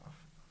pissed me off.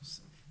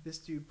 This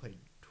dude played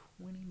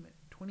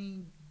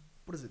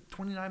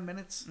 29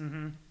 minutes.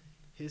 Mm-hmm.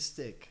 His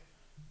stick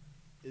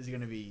is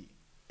going to be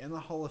in the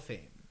Hall of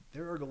Fame.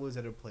 There are goalies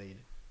that have played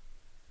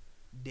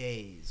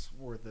days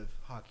worth of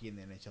hockey in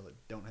the NHL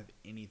that don't have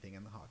anything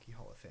in the Hockey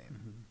Hall of Fame.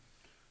 Mm-hmm.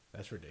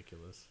 That's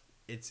ridiculous.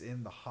 It's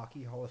in the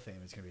Hockey Hall of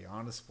Fame. It's going to be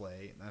on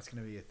display, and that's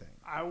going to be a thing.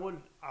 I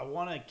want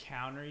to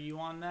counter you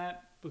on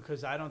that,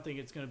 because I don't think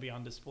it's going to be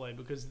on display,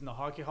 because in the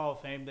Hockey Hall of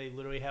Fame they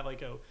literally have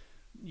like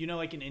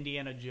like in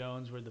Indiana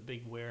Jones, where the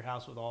big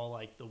warehouse with all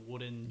like the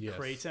wooden Yes,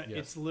 crates. yes.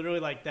 It's literally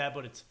like that,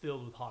 but it's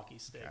filled with hockey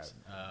sticks.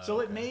 Yeah. So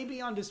it okay. may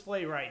be on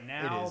display right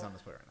now. It is on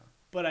display right now.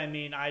 But I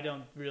mean, I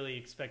don't really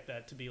expect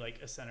that to be like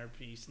a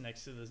centerpiece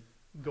next to the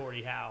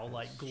Gordie Howe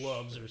like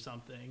gloves or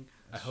something.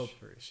 I hope-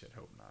 Sure as shit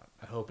hope not.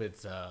 I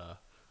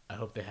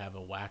hope they have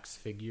a wax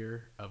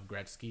figure of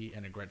Gretzky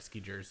and a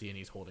Gretzky jersey, and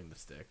he's holding the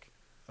stick.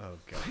 Oh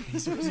god,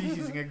 he's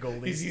using a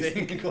goalie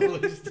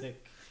stick.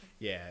 stick.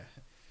 Yeah,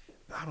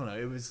 I don't know.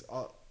 It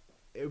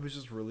was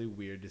just really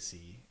weird to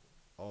see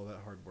all that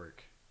hard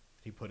work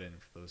he put in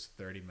for those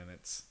 30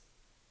 minutes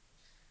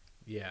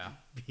Yeah.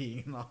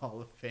 being in the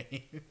Hall of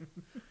Fame.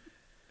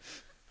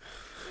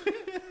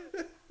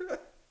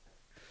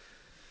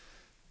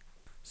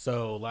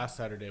 So last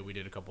Saturday we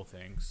did a couple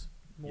things.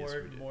 More Yes,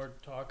 we did. more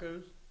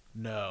tacos.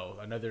 No,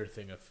 another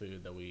thing of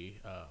food that we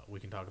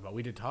can talk about.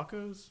 We did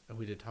tacos, and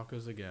we did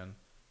tacos again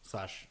 /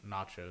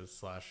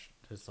 nachos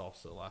 / his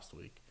salsa last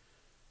week,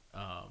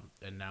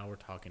 and now we're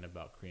talking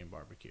about Korean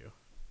barbecue.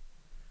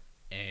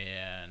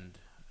 And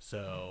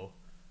so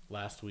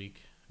last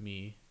week,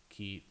 me,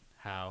 Keith,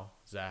 Hal,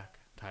 Zach,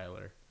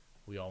 Tyler,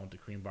 we all went to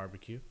Korean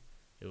barbecue.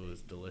 It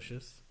was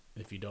delicious.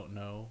 If you don't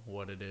know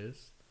what it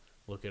is,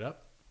 look it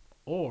up,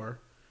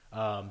 or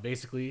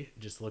basically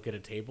just look at a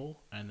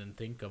table and then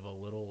think of a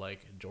little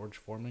like George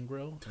Foreman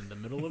grill in the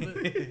middle of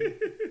it.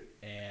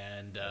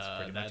 And That's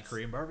pretty much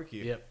Korean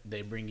barbecue. Yep,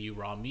 they bring you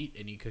raw meat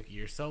and you cook it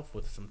yourself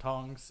with some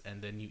tongs,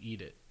 and then you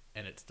eat it,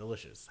 and it's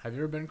delicious. Have you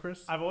ever been,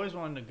 Chris? I've always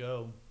wanted to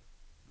go.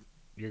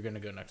 You're gonna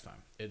go next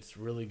time. It's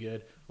really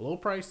good. A little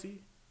pricey,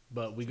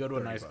 but we go to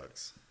a nice.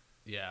 $30.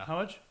 Yeah, How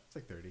much? It's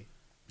like 30.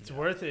 It's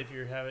worth it if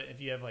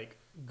you have like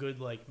good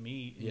like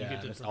meat and Yeah, you get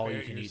and to it's all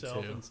prepare you it can eat,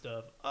 yourself too. and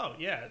stuff. Oh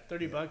yeah,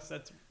 $30.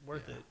 That's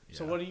worth Yeah, it.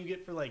 So yeah. what do you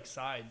get for like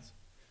sides?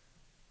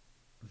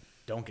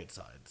 don't get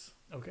sides.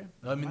 Okay.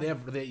 I mean, you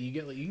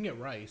can get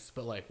rice,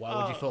 but like, why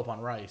would you fill up on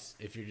rice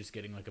if you're just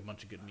getting like a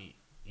bunch of good meat?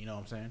 You know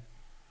what I'm saying?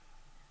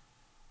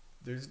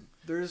 There's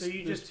So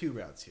you there's just- two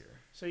routes here.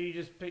 So you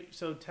just pick.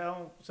 So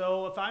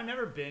if I've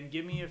never been,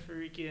 give me a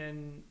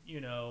freaking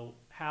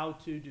how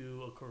to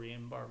do a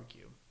Korean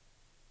barbecue.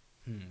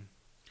 Hmm.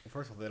 Well,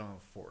 first of all, they don't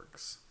have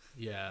forks.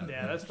 Yeah.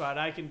 Yeah, that's fine.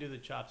 I can do the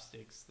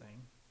chopsticks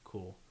thing.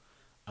 Cool.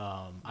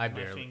 I My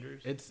barely.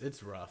 fingers.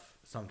 It's rough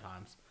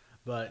sometimes,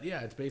 but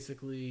yeah, it's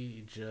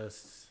basically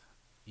just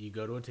you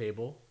go to a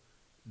table.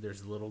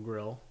 There's a little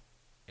grill,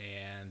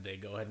 and they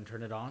go ahead and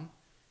turn it on.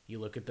 You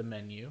look at the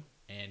menu,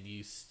 and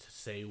you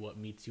say what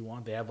meats you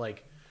want. They have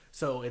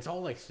so it's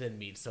all like thin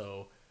meat.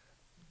 So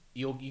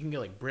you can get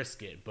like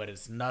brisket, but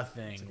it's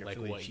nothing It's like a like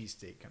Philly what.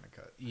 cheesesteak kind of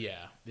cut.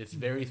 Yeah, it's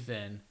very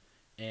thin,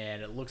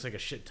 and it looks like a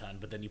shit ton.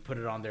 But then you put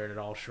it on there, and it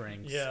all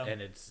shrinks. Yeah.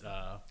 And it's It's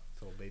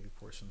a little baby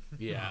portion.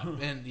 yeah,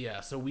 and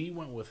yeah. So we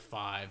went with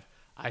 5.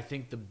 I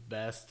think the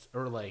best,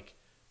 or like,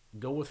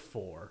 go with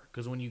 4,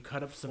 because when you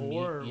cut up some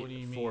Four, or meat, what do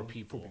you 4 mean?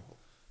 people.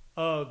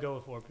 Oh, go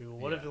with 4 people.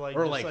 What if Yeah. like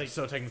or just like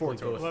so technically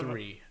 4 go with total.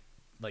 3,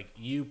 like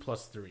you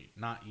plus 3,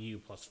 not you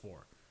plus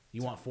 4.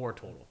 You want 4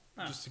 total.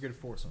 Ah. Just a good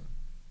foursome.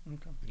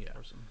 Okay. Yeah.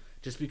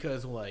 Just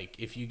because like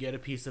if you get a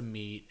piece of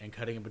meat and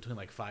cutting it between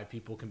like 5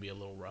 people can be a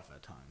little rough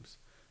at times.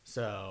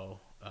 So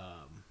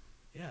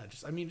yeah,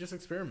 just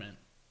experiment.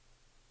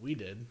 We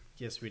did.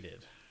 Yes, we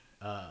did.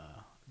 They Oh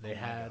my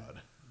had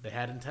God. they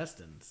had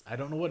intestines. I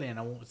don't know what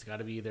animal. It's got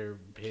to be either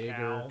pig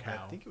Cow. or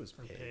cow. I think it was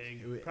Or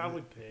pig. pig.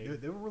 Probably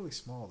pig. They were really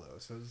small though,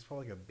 so it was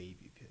probably like a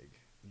baby pig.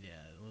 Yeah,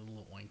 a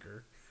little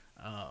oinker.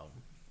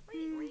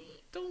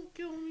 Don't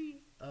kill me.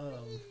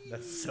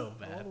 That's so All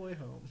bad. the way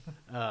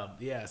home.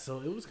 Yeah,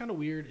 so it was kind of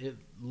weird. It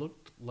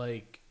looked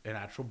like an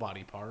actual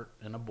body part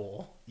in a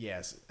bowl.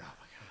 Yes. Oh my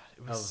god,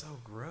 it was so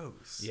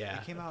gross. Yeah.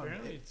 It came out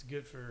Apparently, it's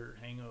good for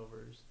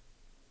hangovers.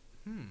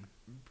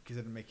 because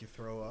it'd make you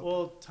throw up.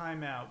 Well,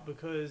 time out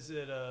because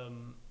it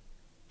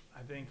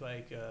I think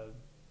like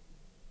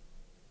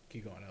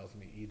Keep going. I was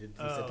me. You did.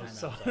 You Oh,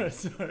 said timeout.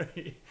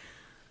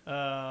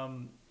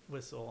 sorry.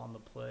 Whistle on the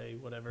play,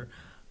 whatever.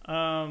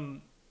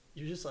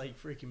 You're just like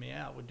freaking me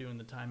out with doing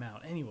the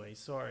timeout. Anyway,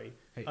 sorry.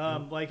 Hey,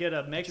 like at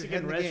a Get your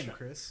head Mexican in the game, restaurant.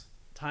 Chris.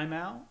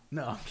 Timeout?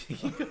 no.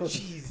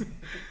 Jeez.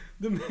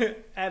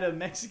 At a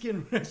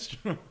Mexican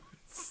restaurant.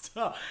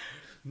 Stop.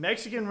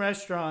 Mexican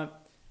restaurant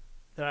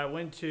that I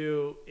went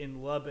to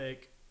in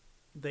Lubbock,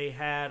 they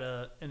had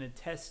an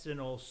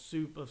intestinal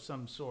soup of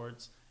some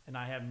sorts, and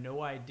I have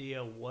no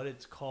idea what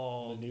it's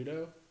called.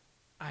 Menudo.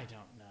 I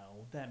don't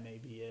know. That may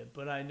be it.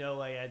 But I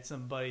know I had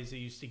some buddies that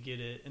used to get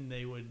it, and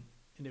it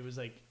was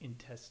like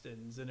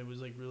intestines, and it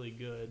was like really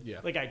good. Yeah.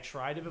 Like I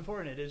tried it before,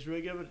 and it is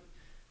really good.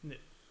 But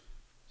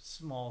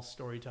small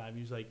story time.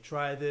 He was like,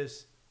 "Try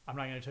this. I'm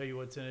not gonna tell you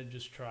what's in it.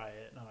 Just try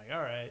it." And I'm like,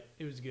 "All right."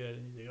 It was good.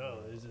 And he's like,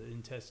 "Oh, there's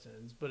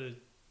intestines," but it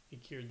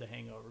cured the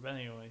hangover. But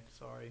anyway,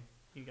 sorry,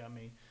 you got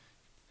me.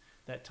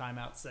 That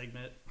timeout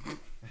segment. All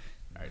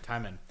right,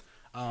 time in.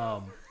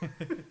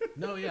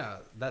 No, yeah,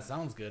 that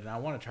sounds good, and I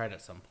want to try it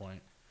at some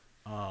point.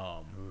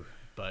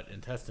 But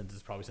intestines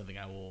is probably something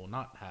I will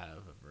not have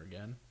ever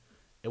again.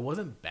 It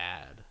wasn't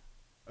bad.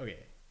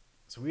 Okay,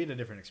 so we had a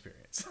different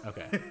experience.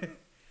 Okay.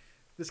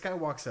 This guy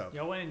walks up.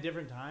 Y'all went in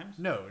different times.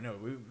 No,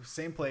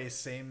 same place,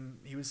 same.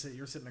 You were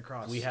sitting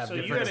across. We have So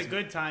you different had a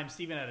good time.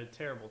 Steven had a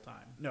terrible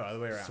time. no other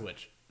way around.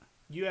 switch.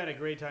 You had a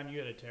great time. You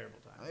had a terrible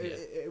time.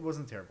 It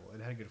wasn't terrible.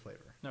 It had good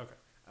flavor. Okay.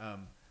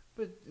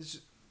 But it's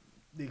just,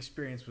 the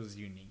experience was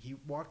unique. He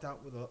walked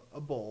out with a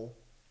bowl,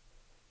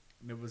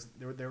 and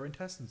there were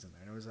intestines in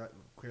there, and it was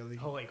clearly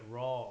Oh, like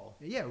raw.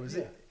 yeah, it was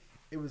Yeah.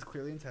 It was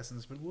clearly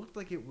intestines, but it looked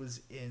like it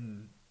was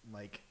in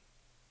like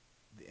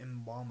the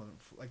embalm,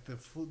 like the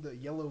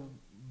yellow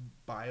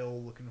bile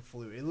looking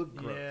fluid. It looked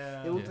gross.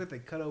 Yeah. It looked Yeah. like they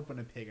cut open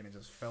a pig and it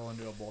just fell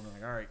into a bowl. And they're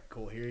like, all right,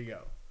 cool, here you go.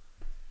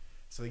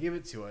 So they give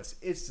it to us.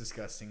 It's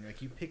disgusting. Like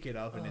you pick it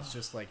up and it's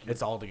just like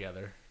It's all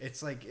together.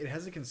 it's like it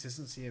has a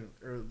consistency of,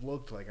 or it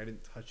looked like, I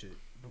didn't touch it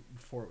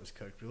before it was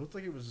cooked, but it looked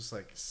like it was just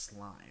like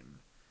slime.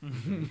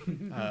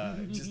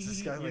 Just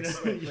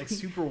disgusting, like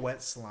super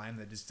wet slime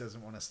that just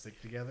doesn't want to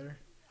stick together.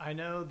 I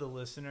know the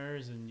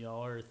listeners and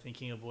y'all are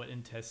thinking of what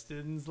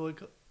intestines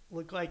look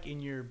like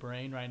in your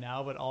brain right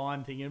now, but all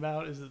I'm thinking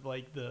about is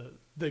like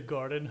the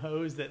garden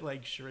hose that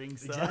like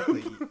shrinks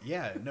Exactly. up.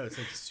 Yeah. No, it's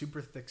like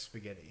super thick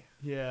spaghetti.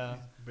 Yeah.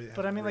 But, it has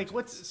But I mean, like,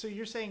 ridges. so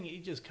you're saying you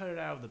just cut it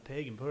out of the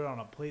pig and put it on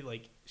a plate?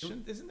 Like,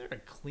 isn't there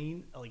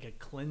a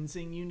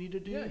cleansing you need to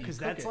do? Yeah, Because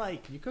that's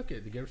like, you cook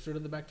it to get rid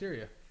of the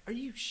bacteria. are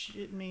you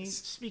shitting me?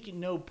 Speaking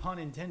no pun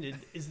intended,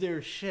 is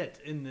there shit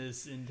in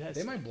this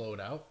intestine? They might blow it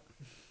out.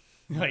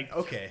 like,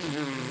 Okay.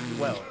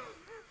 Well,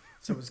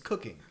 so it was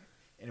cooking,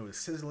 and it was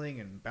sizzling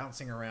and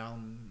bouncing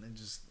around, and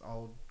just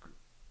all,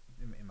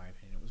 in my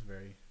opinion, it was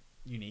very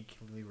unique,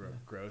 really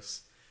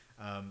gross.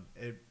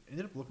 It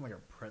ended up looking like a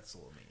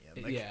pretzel to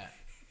me. Like,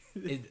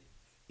 Yeah.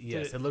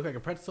 Yes, it looked like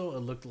a pretzel. It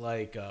looked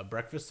like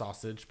breakfast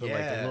sausage, but like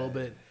a Yeah. little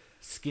bit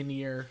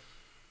skinnier.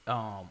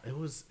 It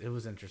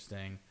was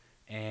interesting,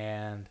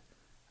 and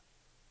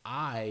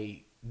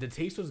the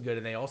taste was good,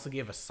 and they also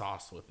gave a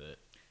sauce with it.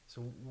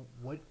 So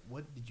what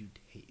did you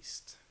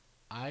taste?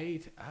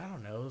 I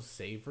don't know,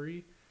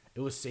 savory.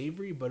 It was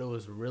savory, but it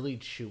was really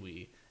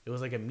chewy. It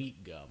was like a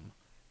meat gum,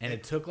 and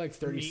it took like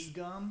 30. meat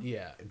gum?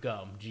 Yeah,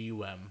 gum.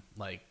 GUM.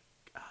 Like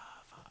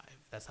 5.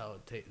 That's how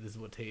it tastes. This is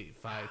what take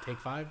 5. Take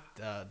 5.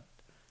 No,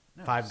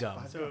 5 it's gum.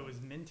 5 So it was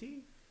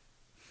minty?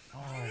 Oh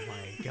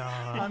my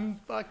god. I'm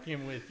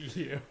fucking with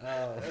you.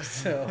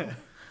 So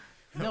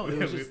no, it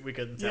was just, we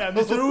couldn't tell. Yeah,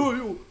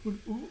 Mr.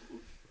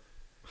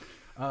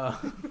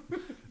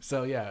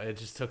 so yeah, it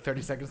just took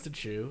 30 seconds to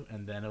chew,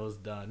 and then it was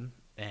done.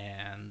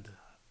 And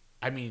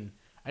I mean,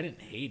 I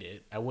didn't hate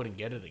it. I wouldn't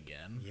get it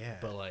again. Yeah.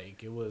 But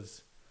like, it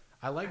was.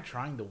 I like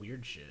trying the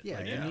weird shit. Yeah,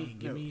 Like, yeah.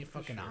 give me a for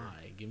fucking sure.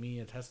 eye. Give me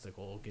a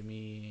testicle. Give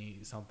me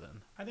something.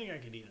 I think I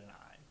could eat an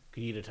eye.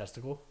 Could you eat a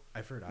testicle?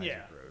 I've heard eyes Yeah.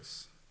 are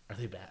gross. Are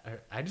they bad?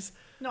 I just.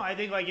 No, I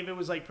think like if it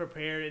was like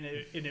prepared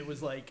and it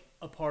was like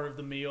a part of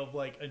the meal of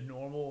like a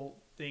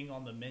normal thing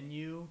on the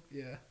menu,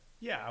 Yeah.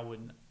 yeah, I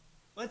wouldn't.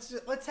 Let's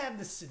have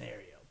this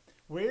scenario.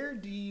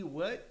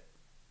 What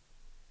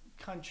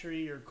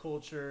country or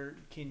culture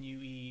can you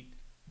eat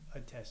a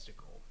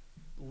testicle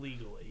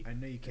legally? I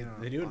know you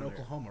can't. They do it in on there.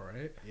 Oklahoma,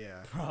 right?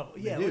 Yeah.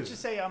 Probably. They Yeah, do. let's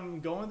just say I'm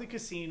going to the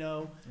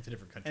casino It's a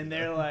different country. and though.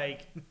 they're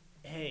like,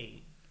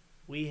 "Hey,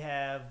 we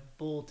have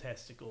bull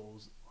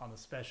testicles on a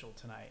special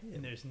tonight,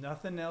 and there's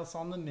nothing else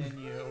on the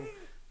menu.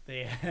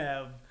 They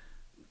have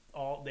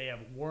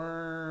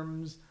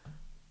worms,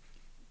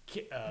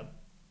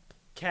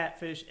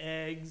 catfish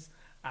eggs.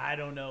 I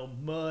don't know,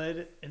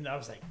 mud." And I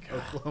was like, God.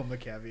 Oklahoma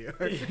caviar.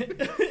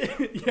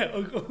 Yeah,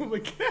 Oklahoma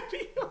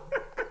caviar.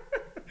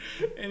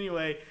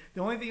 Anyway,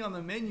 the only thing on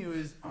the menu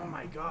is, oh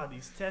my God,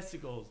 these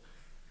testicles.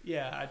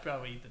 Yeah, I'd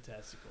probably eat the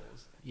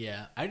testicles.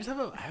 Yeah. I just have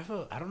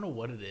I don't know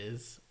what it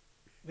is.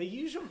 They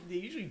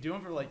usually do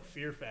them for like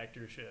Fear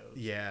Factor shows.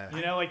 Yeah.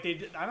 You know, like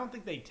I don't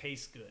think they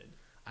taste good.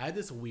 I had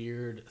this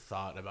weird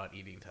thought about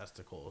eating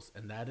testicles,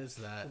 and that is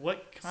that.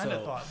 What kind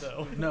of So- thought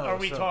though? No, Are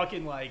we so-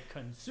 talking like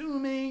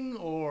consuming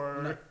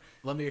or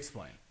let me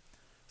explain.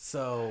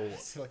 So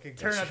It's like a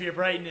Turn up your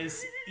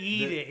brightness.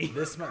 Eating.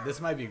 this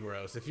might be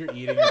gross. If you're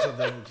eating or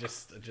something,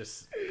 just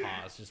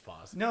pause. Just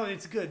pause. No,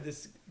 it's good.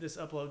 This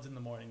uploads in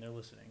the morning. They're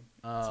listening.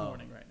 It's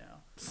morning right now.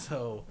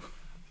 So,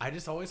 I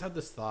just always had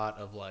this thought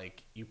of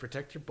like you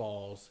protect your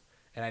balls,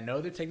 and I know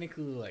they're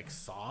technically like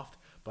soft,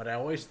 but I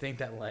always think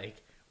that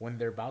like when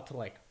they're about to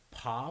like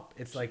pop,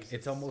 it's like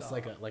it's almost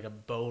like a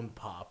bone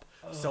pop.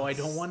 So I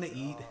don't want to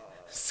eat.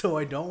 So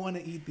I don't want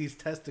to eat these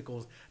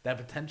testicles that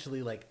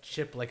potentially like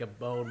chip like a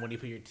bone when you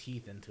put your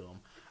teeth into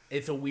them.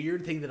 It's a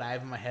weird thing that I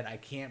have in my head. I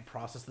can't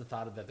process the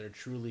thought of that they're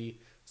truly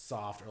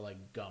soft or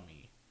like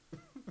gummy.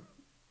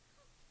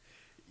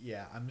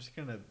 Yeah, I'm just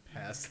gonna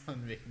pass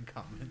on making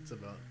comments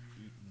about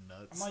eating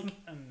nuts. I'm like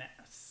a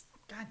mess.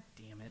 God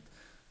damn it.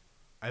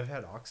 I've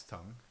had ox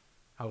tongue.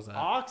 How's that?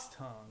 Ox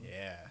tongue.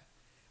 Yeah,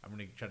 I'm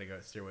gonna try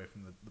to steer away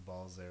from the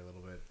balls there a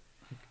little bit.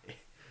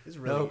 It's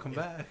No, come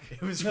back.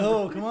 It was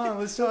No, come on.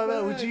 Let's talk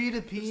about. Would you eat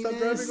a penis? Stop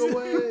driving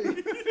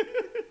away.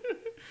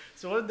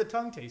 So, what did the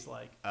tongue taste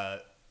like?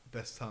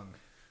 Best tongue.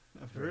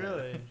 I've ever had.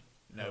 Really?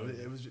 No,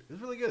 it was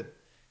really good.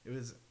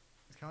 It's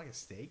kind of like a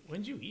steak.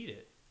 When'd you eat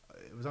it?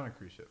 It was on a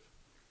cruise ship.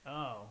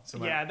 Oh, So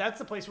yeah, that's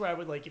the place where I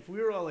would like if we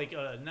were all like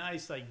a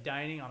nice like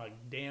dining on a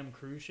damn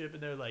cruise ship,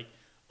 and they're like,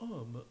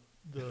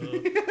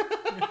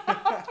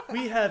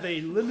 we have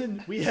a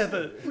lemon,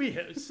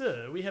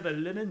 sir, we have a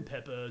lemon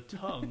pepper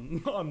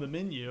tongue on the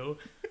menu,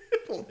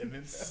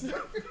 and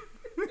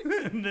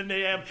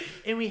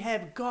then we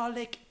have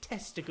garlic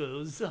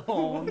testicles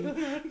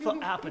on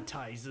for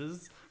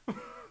appetizers.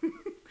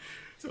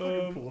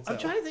 I'm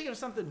trying to think of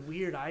something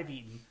weird I've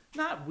eaten.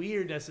 Not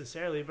weird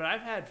necessarily, but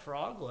I've had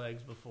frog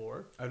legs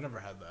before. I've never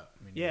had that.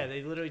 Yeah,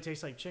 they literally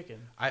taste like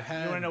chicken. I've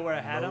had. You wanna know where I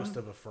had most 'em?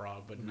 of a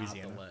frog, but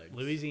Louisiana. not the legs.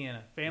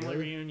 Louisiana family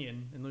Really?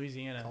 reunion in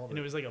Louisiana, Called and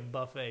it. it was like a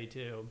buffet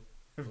too.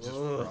 Just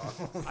Ugh.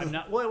 raw. I'm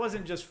not. Well, it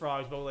wasn't just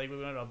frogs, but like we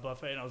went to a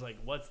buffet, and I was like,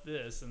 "What's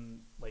this?"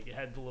 And like it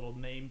had the little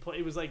name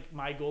plate. It was like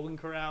my Golden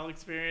Corral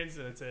experience,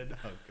 and it said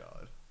Oh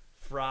God.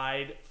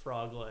 fried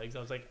frog legs. I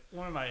was like,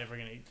 "When am I ever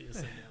gonna eat this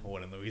again?"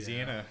 One in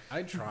Louisiana.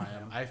 I'd try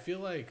them. I feel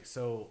like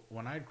so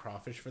when I had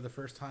crawfish for the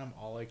first time,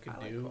 all I could I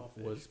like do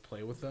crawfish. was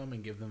play with them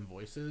and give them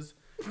voices.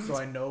 So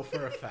I know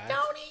for a fact.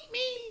 Don't eat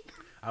me.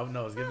 I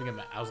was giving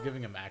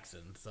him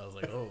accents. So I was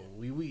like, oh,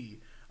 wee.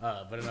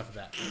 But enough of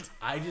that.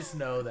 I just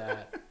know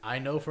that I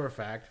know for a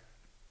fact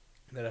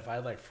that if I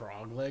had like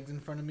frog legs in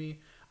front of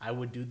me, I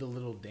would do the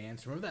little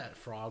dance. Remember that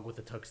frog with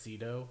the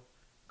tuxedo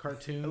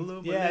cartoon?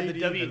 Hello, my Yeah, the lady.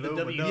 WB,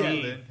 Hello, my the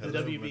darling.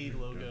 Hello, WB my-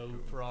 logo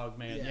frog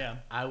man. Yeah,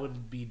 I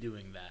would be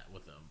doing that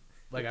with them.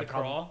 Like with I the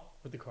probably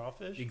with the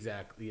crawfish.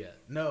 exactly yeah.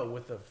 No,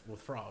 with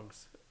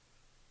frogs.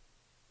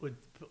 With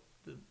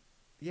the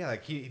Yeah,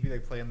 like he'd be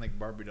like playing like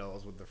Barbie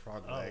dolls with the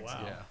frog Oh, legs.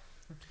 wow.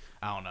 Yeah.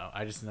 I don't know.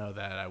 I just know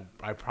that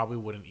I probably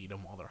wouldn't eat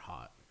them while they're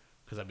hot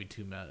because I'd be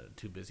too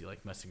busy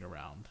like messing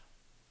around,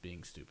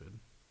 being stupid.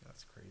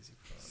 That's crazy.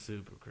 Bro.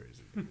 Super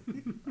crazy.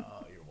 Dude.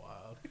 Oh, you're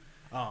wild.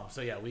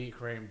 So yeah, we ate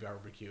Korean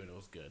barbecue and it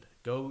was good.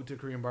 Go to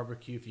Korean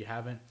barbecue if you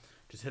haven't.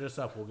 Just hit us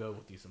up. We'll go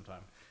with you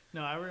sometime.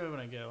 No, I really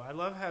want to go. I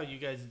love how you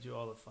guys do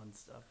all the fun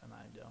stuff, and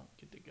I don't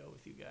get to go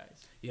with you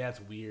guys. Yeah,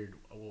 it's weird.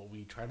 Well,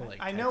 we try to like.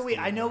 I know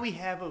we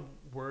have a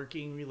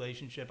working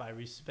relationship. I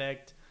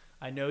respect.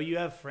 I know you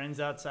have friends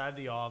outside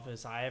the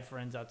office. I have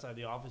friends outside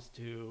the office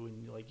too,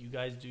 and like you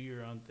guys do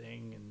your own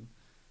thing. And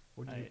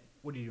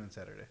What do you do on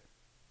Saturday?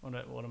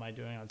 what am I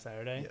doing on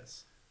Saturday?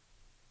 Yes.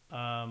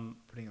 Um.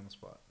 Putting you on the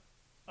spot.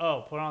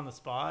 Oh, put on the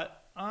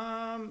spot.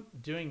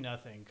 Doing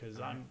nothing because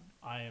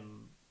I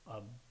am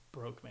a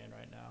broke man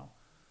right now.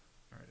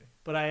 Alrighty.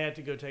 But I had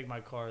to go take my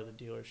car to the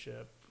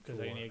dealership because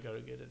For I what? need to go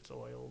to get its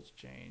oils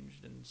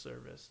changed and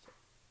serviced.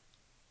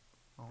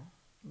 Oh.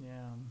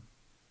 Yeah.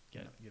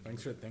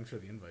 Thanks for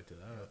the invite to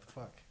that. What the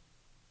fuck?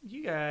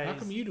 You guys. How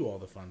come you do all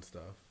the fun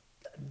stuff?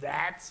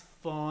 That's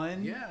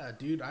fun. Yeah,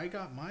 dude,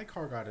 my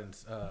car got in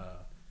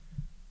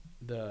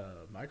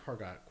my car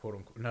got quote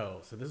unquote no.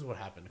 So this is what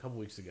happened a couple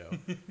weeks ago.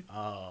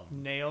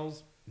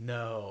 Nails.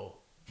 No,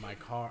 my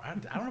car. I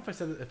don't know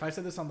if I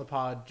said this on the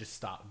pod. Just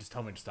stop. Just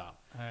tell me to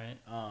stop. All right.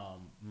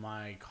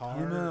 My Oh,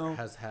 car no.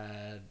 has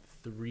had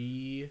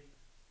 3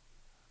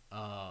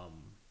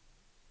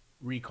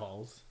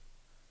 recalls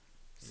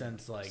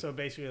since like. So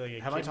basically, like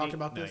a have kidney, I talked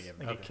about No, this? you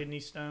haven't. like a Okay. kidney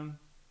stone.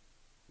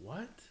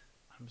 What?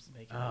 I'm just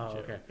making. Oh, a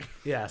joke. okay.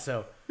 Yeah.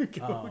 So,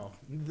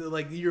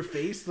 like your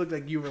face looked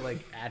like you were like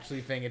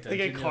actually paying attention.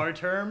 Like a car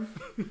term.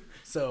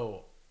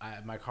 So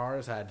my car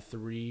has had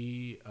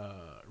 3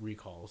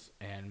 recalls,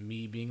 and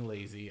me being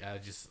lazy,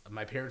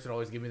 my parents would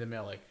always give me the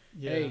mail like,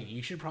 "Hey, Yeah.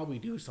 you should probably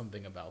do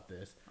something about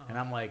this," and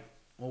I'm like,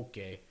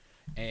 "Okay,"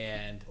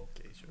 and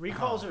Okay, sure.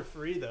 Recalls are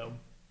free though.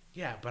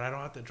 yeah, but I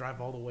don't have to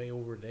drive all the way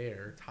over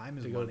there Time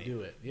is to go money.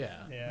 do it.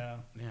 Yeah, Yeah.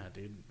 yeah,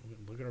 dude,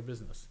 look at our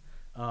business.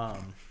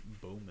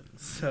 Booming.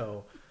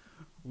 So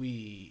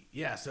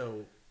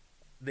so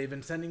they've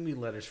been sending me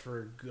letters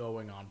for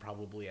going on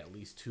probably at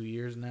least 2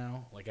 years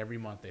now. Like every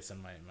month they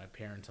send my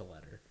parents a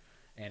letter.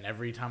 And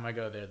every time I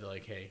go there, they're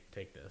like, hey,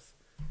 take this.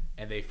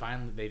 And they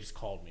just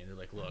called me and they're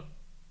like, look,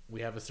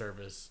 we have a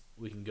service.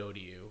 We can go to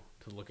you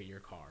to look at your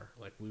car.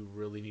 Like, we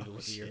really need to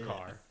look at your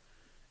car.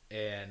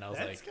 And I was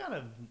That's like, kind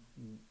of.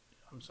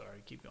 I'm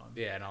sorry. Keep going.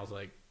 yeah. And I was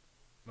like,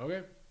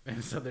 okay.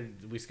 And so then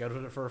we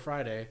scheduled it for a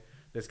Friday.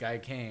 This guy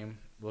came,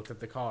 looked at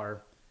the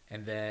car,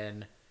 and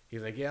then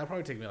he's like, yeah, it'll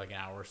probably take me like an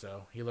hour or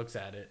so. He looks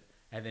at it,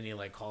 and then he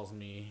like calls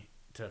me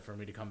for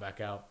me to come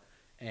back out.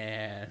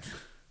 And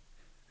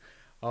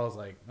I was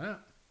like,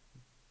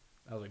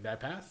 did I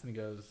pass? And he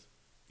goes,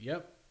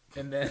 yep.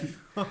 And then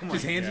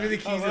just hands me the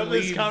keys I love and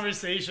this leaves.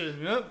 conversation.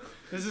 Yep.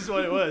 This is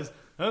what it was.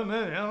 Oh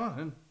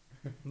man.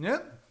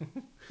 Yep.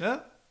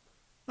 Yep.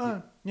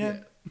 Yeah.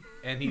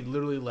 And he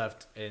literally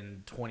left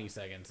in 20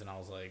 seconds, and I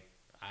was like,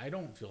 I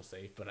don't feel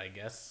safe, but I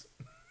guess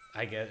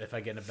if I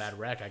get in a bad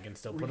wreck, I can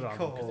still put it on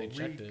because they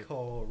checked it.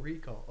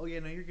 Recall. Oh yeah,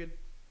 no, you're good.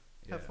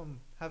 Have Yeah.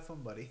 Have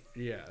fun, buddy.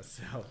 Yeah,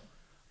 so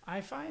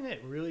I find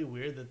it really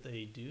weird that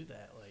they do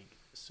that. Like,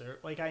 sir,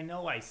 like I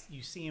know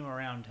you see them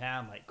around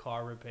town, like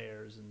car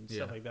repairs and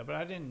stuff Yeah. like that, but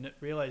I didn't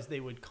realize they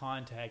would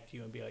contact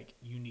you and be like,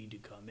 "You need to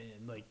come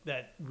in." Like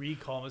that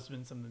recall must have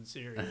been something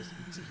serious.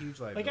 It's a huge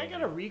liability. Like I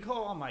got a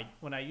recall on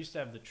when I used to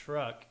have the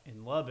truck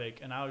in Lubbock,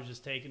 and I was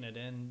just taking it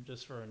in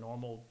just for a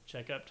normal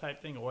checkup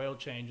type thing, oil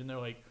change, and they're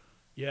like,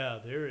 "Yeah,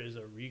 there is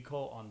a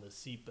recall on the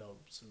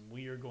seatbelts, and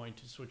we are going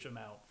to switch them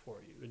out for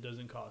you. It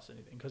doesn't cost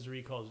anything because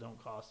recalls don't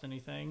cost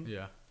anything,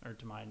 yeah. or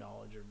to my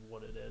knowledge, or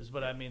what it is.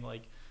 But I mean,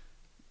 like,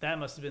 that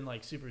must have been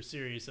like super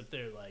serious if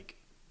they're like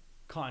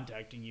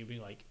contacting you,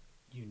 being like,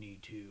 "You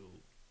need to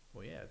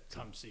Well, yeah,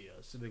 come see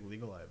us." it's a big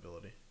legal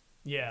liability.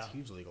 Yeah, It's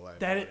huge legal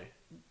liability.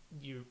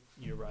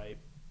 you're right.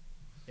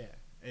 Yeah,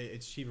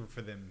 it's cheaper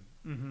for them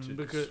Mhm, to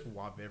because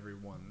swap every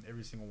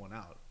single one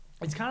out.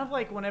 it's kind of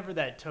like whenever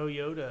that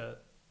Toyota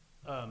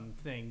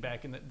thing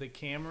back in the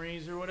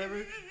Camrys or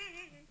whatever.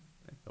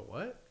 The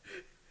what?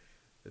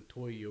 The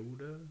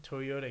Toyota?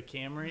 Toyota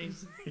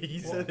Camrys. He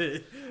said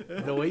it.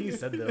 The way you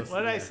said those. What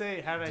did I yeah.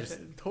 say? How did I Just-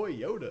 say?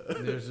 Toyota.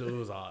 It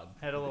was odd.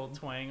 Had a little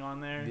twang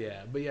on there.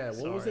 Yeah, but yeah,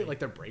 what was Sorry. it? Like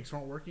their brakes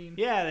weren't working?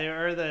 Yeah,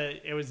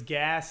 it was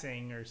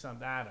gassing or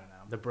something. I don't know.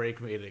 The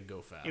brake made it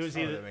go fast. It was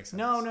Oh, either that makes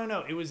no.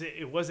 sense.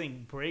 It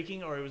wasn't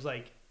braking, or it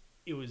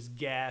was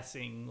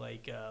gassing.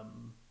 Like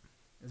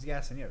It's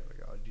gas and yeah,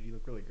 like, oh, dude, you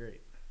look really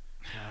great.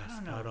 gas I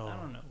don't know. pedal. I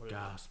don't know what it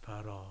Gas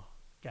pedal.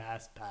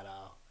 gas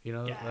pedal. You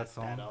know Gas that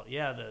song? pedal.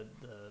 Yeah, the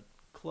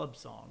club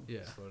song.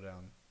 Yeah. Slow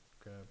down.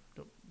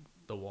 Grab.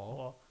 The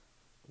wall.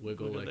 Well,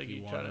 Wiggle like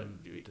you try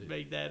want to to.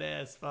 make that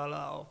ass fall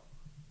off.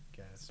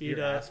 Gas. Speed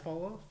Your up. ass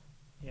fall off?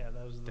 Yeah,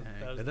 that was the. Dang,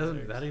 That, was that the doesn't.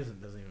 lyrics.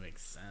 Doesn't even make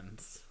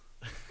sense.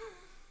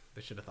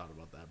 They should have thought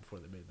about that before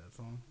they made that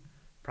song.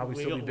 Probably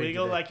wiggle, still be big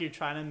wiggle today. like you're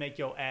trying to make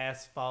your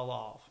ass fall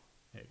off.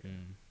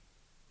 Mm.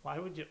 Why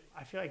would you?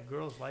 I feel like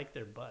girls like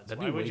their butts. That'd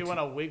Why be would way you too- want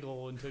to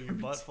wiggle until your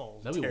butt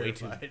falls? That'd be way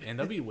too, Terrified. and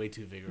that'd be way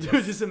too vigorous.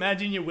 Dude, just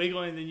imagine you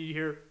wiggling and then you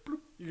hear.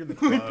 You're in the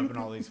club and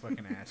all these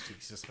fucking ass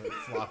cheeks just start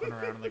flopping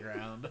around on the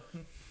ground.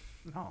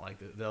 I don't like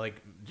that.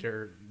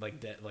 They're like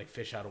dead, like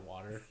fish out of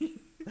water.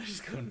 They're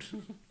just going.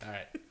 All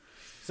right.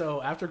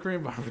 So after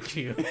Korean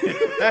barbecue,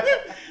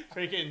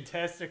 Freaking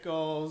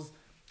testicles,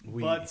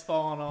 we butts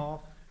falling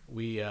off.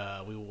 we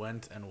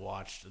went and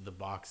watched the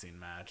boxing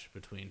match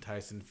between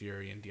Tyson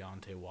Fury and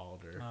Deontay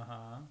Wilder,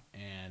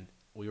 and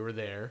we were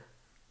there.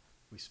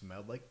 We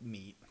smelled like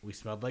meat. We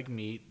smelled like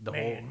meat. The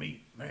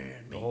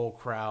Man, whole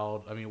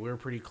crowd. I mean, we were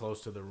pretty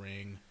close to the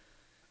ring.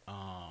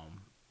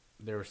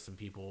 There were some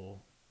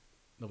people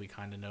that we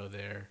kind of know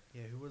there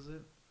Yeah, who was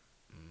it?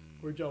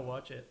 Where'd y'all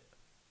watch it?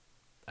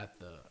 at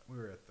the We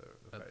were at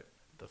the fight.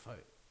 the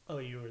fight. Oh,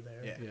 you were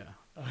there. Yeah.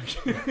 Yeah.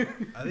 Okay.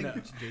 I think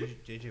No.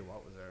 JJ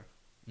Watt was there.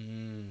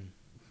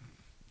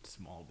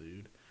 Small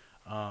dude.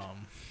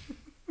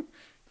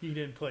 He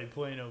didn't play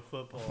Plano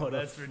football. What a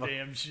That's for fuck-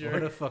 damn sure.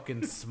 What a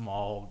fucking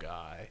small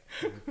guy.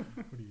 What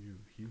are you,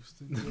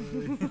 Houston?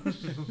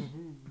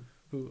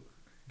 Who?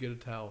 Get a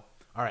towel.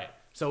 All right.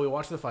 So we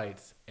watched the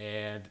fights,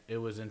 and it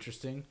was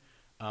interesting.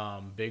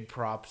 Big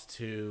props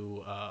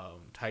to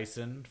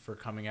Tyson for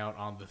coming out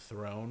on the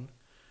throne.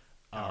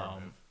 Power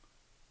move.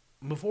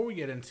 Before we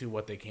get into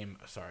what they came,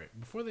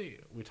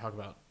 we talk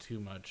about too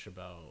much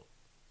about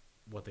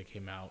what they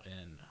came out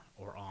in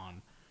or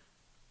on.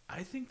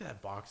 I think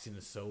that boxing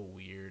is so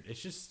weird.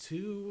 It's just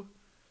too,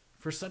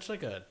 for such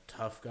like a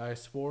tough guy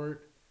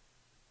sport.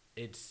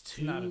 It's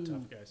too Not a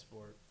tough guy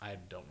sport. I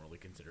don't really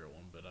consider it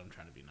one, but I'm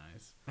trying to be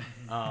nice.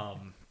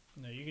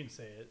 No, you can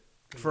say it.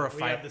 For a we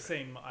fight, have the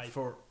same.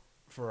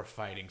 for a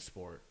fighting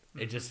sport,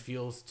 it just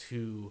feels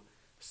too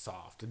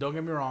soft. Don't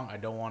get me wrong. I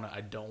don't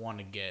want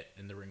to get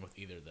in the ring with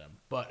either of them.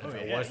 But if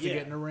I was to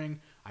get in a ring,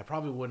 I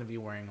probably wouldn't be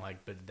wearing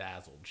like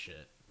bedazzled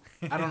shit.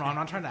 I don't know. I'm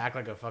not trying to act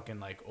like a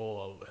fucking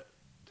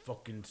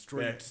fucking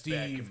straight Steve.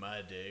 Back in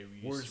my day, we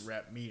used Where's- to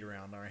wrap meat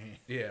around our hand.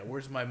 Yeah,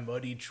 where's my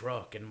muddy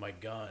truck and my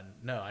gun?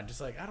 No, I'm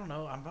just like, I don't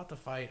know. I'm about to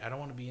fight. I don't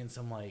want to be in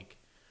some like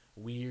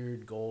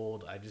weird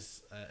gold. I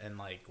just and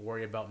like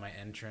worry about my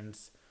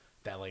entrance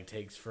that like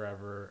takes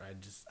forever.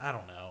 I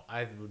don't know.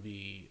 I would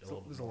be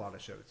There's a lot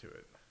of show to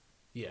it.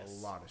 Yes.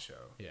 A lot of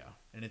show. Yeah.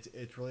 And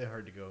it's really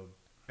hard to go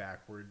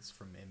backwards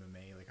from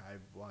MMA. Like I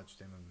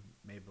watched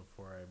MMA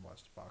before I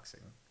watched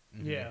boxing,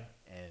 Yeah.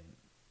 and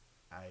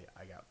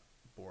I got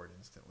bored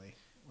instantly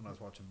when I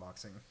was watching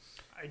boxing.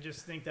 I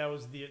just think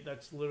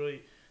that's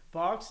literally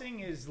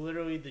boxing is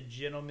literally the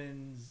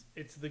gentleman's.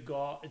 It's the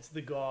golf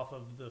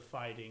of the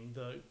fighting,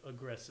 the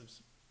aggressive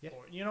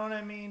sport. You know what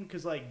I mean?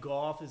 Because like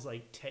golf is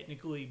like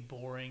technically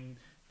boring.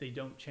 They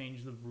don't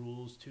change the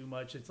rules too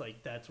much. It's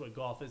like that's what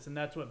golf is, and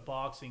that's what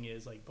boxing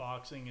is. Like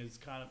boxing is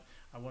kind of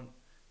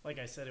like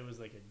I said, it was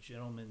like a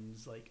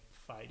gentleman's like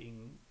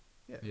fighting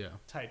Yeah.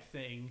 type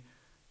thing.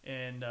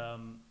 And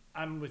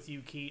I'm with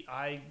you, Keith.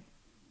 I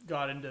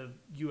got into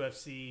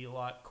UFC a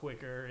lot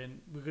quicker,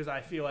 and because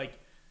I feel like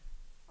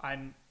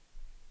I'm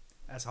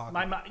As hockey.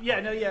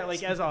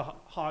 like as a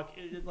hawk,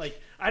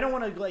 like I don't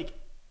want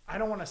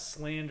to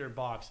slander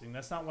boxing.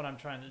 That's not what I'm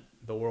trying to.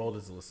 The world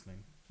is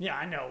listening. Yeah,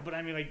 I know, but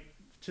I mean, like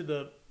to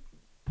the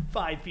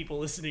 5 people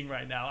listening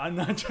right now, I'm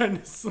not trying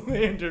to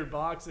slander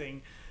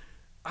boxing.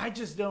 I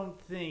just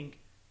don't think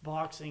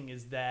boxing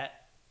is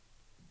that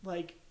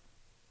like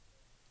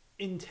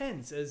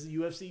intense as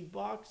UFC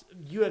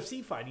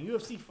fighting.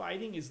 UFC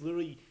fighting is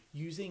literally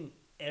using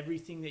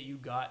everything that you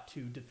got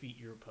to defeat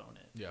your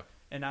opponent. Yeah.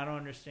 And I don't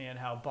understand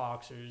how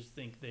boxers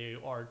think they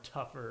are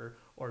tougher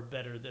or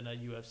better than a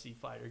UFC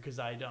fighter, because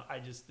I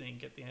just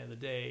think at the end of the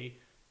day,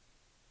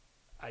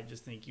 I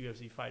just think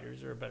UFC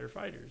fighters are better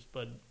fighters.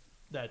 But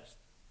that's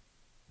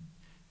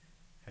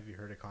Have you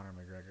heard of Conor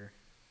McGregor?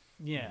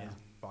 yeah. His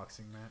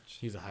boxing match.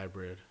 He's a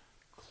hybrid.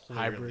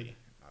 Clearly Hybrid.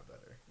 not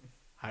better.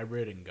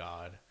 Hybrid and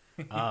God.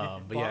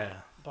 But yeah.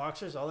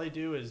 Boxers, all they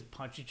do is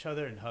punch each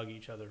other and hug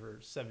each other for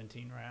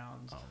 17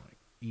 rounds. Oh my,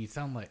 you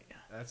sound like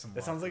That's some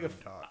That sounds like a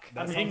locker room talk. that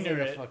I'm sounds like a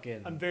ignorant.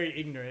 fucking I'm very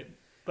ignorant.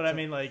 But I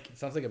mean, like, it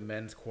sounds like a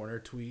men's corner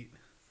tweet.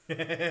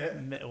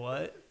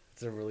 what?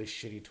 It's a really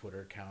shitty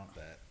Twitter account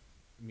that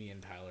me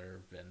and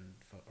Tyler have been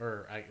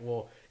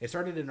it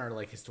started in our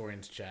like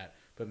historians chat,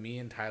 but me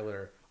and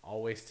Tyler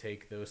always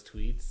take those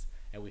tweets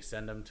and we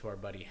send them to our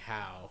buddy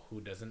Hal,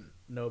 who doesn't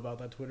know about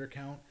that Twitter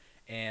account.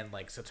 And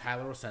like, so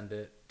Tyler will send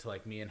it to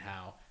like me and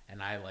Hal,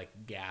 and I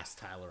like gas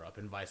Tyler up,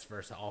 and vice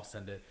versa. I'll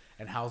send it,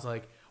 and Hal's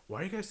like, "Why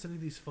are you guys sending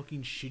these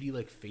fucking shitty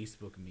like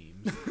Facebook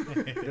memes?"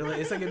 They're like,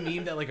 it's like a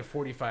meme that like a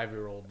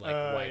 45-year-old like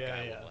white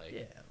guy would like.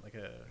 Yeah, like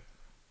a.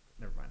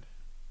 Never mind.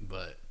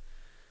 But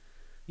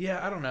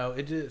yeah, I don't know.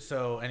 It did.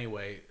 So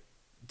anyway,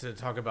 to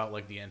talk about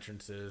like the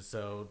entrances.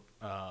 So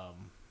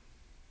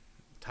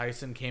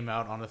Tyson came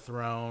out on a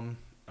throne,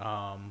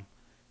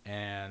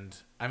 and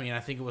I mean,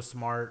 I think it was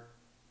smart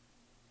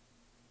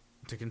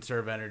to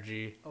conserve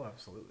energy. Oh,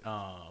 absolutely.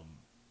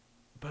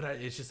 But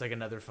it's just like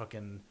another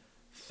fucking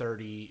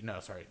 30,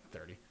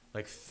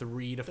 like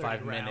 3 to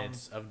 5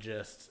 minutes of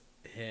just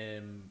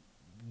him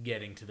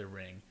getting to the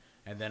ring.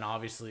 And then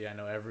obviously I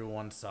know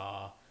everyone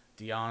saw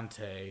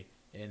Deontay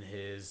in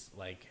his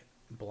like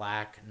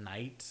Black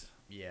Knight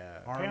yeah.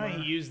 armor.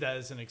 Apparently, he used that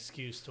as an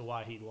excuse to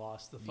why he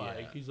lost the fight.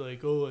 Yeah. He's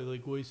like, "Oh, I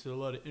like wasted a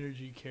lot of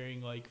energy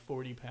carrying like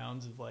 40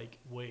 pounds of like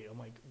weight." I'm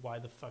like, "Why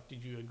the fuck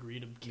did you agree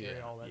to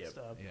carry all that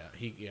stuff?"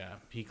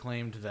 He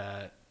claimed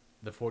that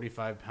the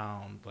 45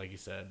 pound, like you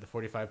said, the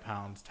 45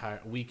 pounds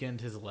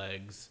weakened his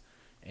legs,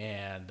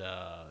 and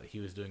he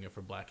was doing it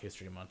for Black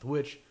History Month.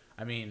 Which,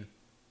 I mean,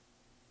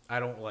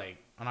 I'm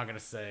not gonna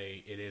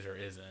say it is or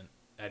isn't.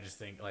 I just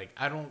think like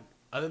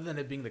other than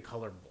it being the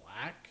color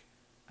black,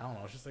 I don't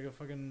know. It's just like a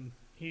fucking.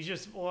 He's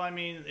just, well, I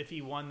mean, if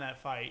he won that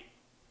fight,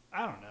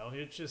 I don't know.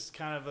 It's just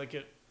kind of like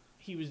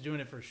he was doing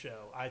it for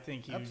show. I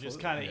think he was just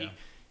kind of,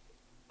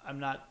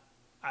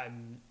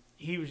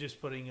 he was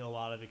just putting a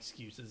lot of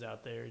excuses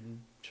out there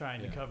and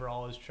trying to cover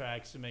all his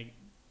tracks to make,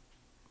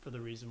 for the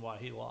reason why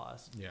he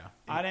lost. Yeah.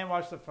 I didn't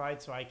watch the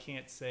fight, so I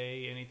can't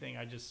say anything.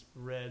 I just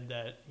read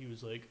that he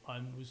was like, I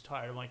was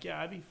tired. I'm like,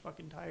 yeah, I'd be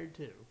fucking tired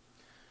too.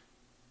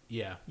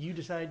 Yeah. You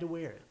decided to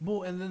wear it.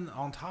 Well, and then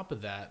on top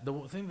of that, the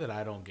thing that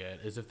I don't get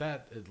is if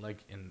that,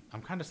 like,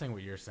 I'm kind of saying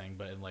what you're saying,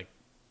 but in like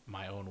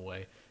my own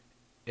way,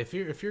 if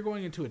you're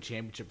going into a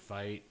championship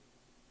fight,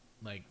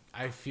 like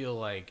I feel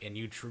like, and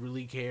you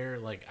truly care,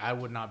 like I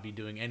would not be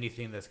doing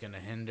anything that's going to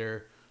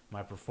hinder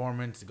my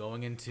performance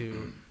going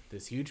into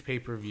this huge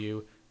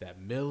pay-per-view that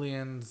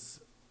millions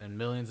and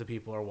millions of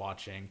people are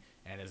watching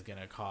and is going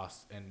to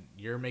cost, and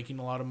you're making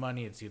a lot of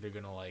money. It's either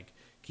going to like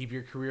keep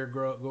your career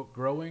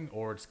growing,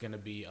 or it's going to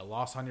be a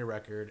loss on your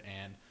record.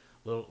 And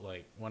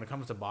like when it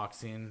comes to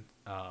boxing,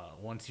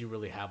 once you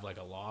really have like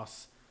a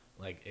loss,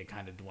 like it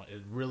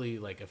really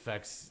like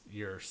affects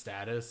your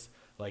status.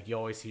 Like you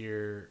always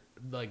hear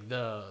like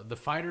the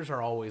fighters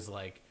are always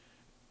like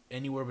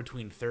anywhere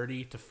between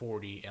 30 to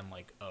 40 and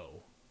like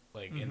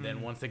like, and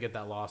then once they get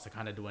that loss, it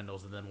kind of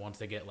dwindles. And then once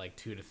they get like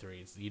 2 to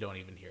 3, you don't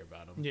even hear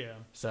about them. Yeah.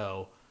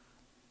 So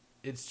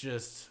it's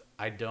just,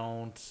 I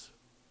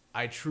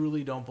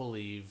truly don't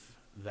believe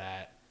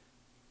that,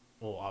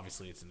 well,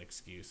 obviously it's an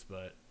excuse,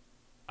 but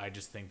I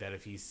just think that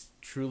if he's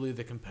truly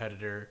the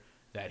competitor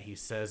that he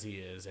says he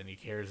is, and he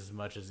cares as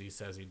much as he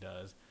says he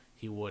does,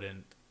 he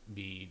wouldn't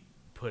be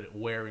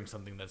wearing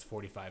something that's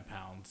 45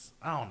 pounds.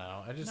 I don't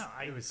know. I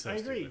was so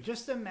agree. stupid.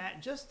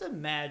 Just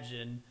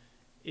imagine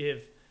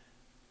if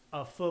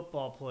a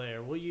football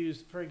player, we'll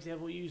use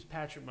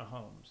Patrick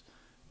Mahomes.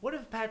 What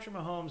if Patrick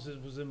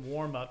Mahomes was in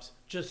warm-ups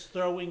just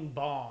throwing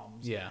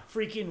bombs, Yeah.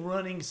 freaking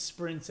running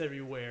sprints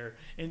everywhere,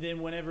 and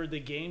then whenever the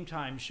game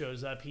time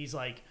shows up, he's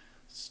like,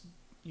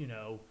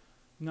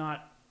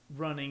 not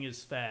running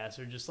as fast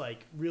or just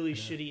like really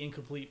shitty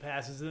incomplete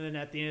passes, and then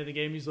at the end of the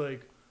game, he's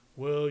like,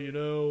 well,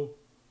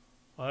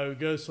 I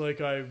guess like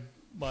the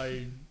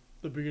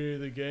beginning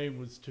of the game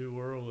was too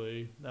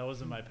early. That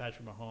wasn't my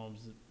Patrick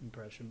Mahomes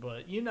impression,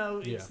 but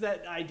it's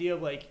that idea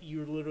of like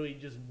you literally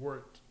just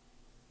worked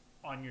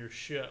on your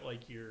shit,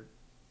 like I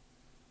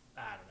don't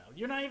know.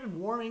 You're not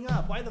even warming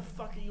up. Why the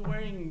fuck are you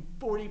wearing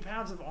 40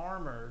 pounds of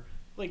armor?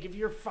 Like if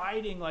you're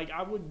fighting, like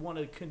I would want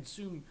to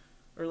consume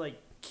or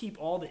like keep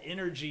all the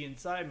energy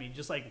inside me.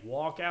 Just like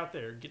walk out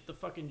there, get the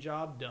fucking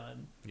job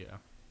done. Yeah.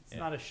 It's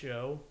not a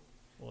show.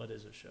 Well, it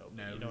is a show.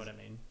 But No, you know what I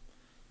mean.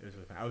 It was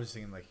really fun. I was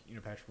thinking like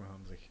Patrick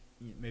Mahomes, like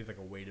maybe like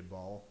a weighted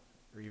ball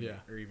or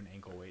even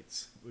ankle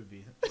weights would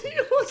be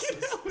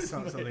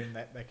something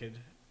that could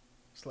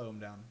slow him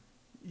down.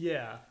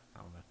 Yeah. I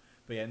don't know,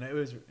 but yeah, no, it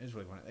was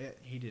really fun.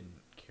 He didn't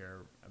care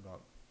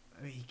about.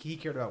 I mean, he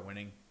cared about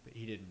winning, but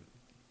he didn't.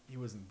 He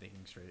wasn't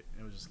thinking straight.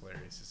 It was just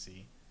hilarious to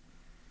see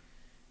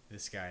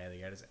this guy. They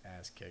got his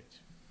ass kicked.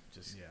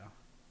 Just it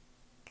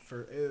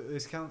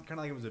was kind of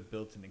like it was a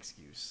built-in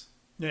excuse.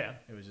 Yeah.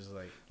 It was just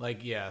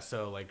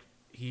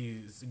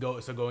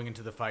So going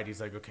into the fight,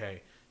 he's like,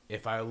 okay,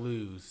 if I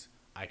lose,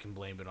 I can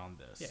blame it on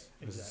this. Yeah,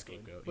 This is a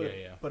exactly.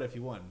 scapegoat. But if he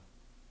won,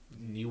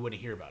 you wouldn't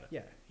hear about it.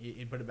 yeah,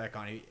 he'd put it back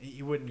on.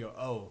 He wouldn't go,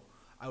 oh,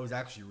 I was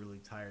actually really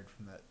tired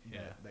from that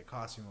that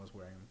costume I was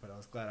wearing, but I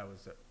was glad I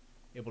was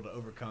able to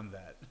overcome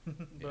that.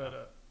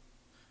 But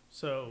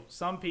so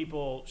some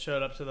people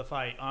showed up to the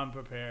fight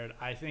unprepared.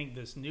 I think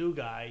this new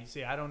guy.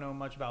 See, I don't know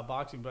much about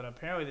boxing, but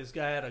apparently this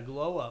guy had a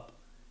glow up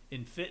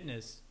in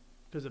fitness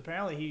because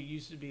apparently he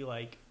used to be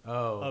like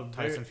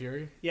Tyson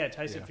Fury. Yeah,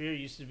 Tyson Fury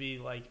used to be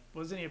like,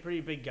 wasn't he a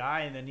pretty big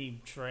guy? And then he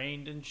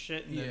trained and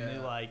shit, and then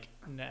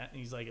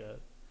he's like a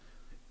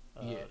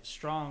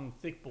strong,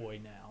 thick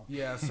boy now.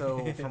 Yeah,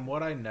 so from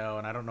what I know,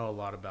 and I don't know a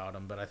lot about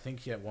him, but I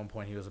think at one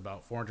point he was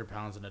about 400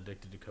 pounds and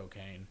addicted to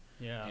cocaine.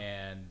 Yeah.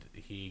 And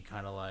he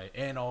kind of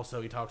and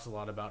also he talks a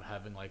lot about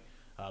having like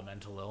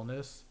mental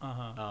illness.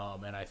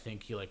 And I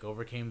think he like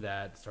overcame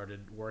that,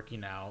 started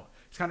working out.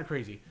 It's kind of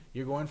crazy.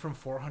 You're going from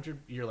 400,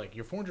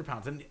 you're 400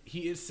 pounds, and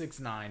he is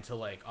 6'9", so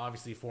like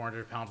obviously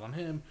 400 pounds on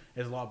him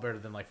is a lot better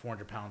than like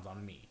 400 pounds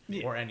on me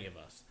or any of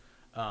us.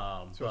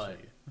 But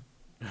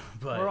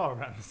we're all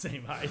around the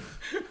same height.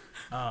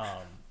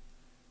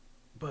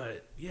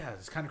 But yeah,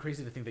 it's kind of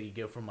crazy to think that you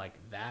go from like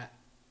that,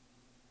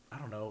 I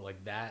don't know,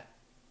 like that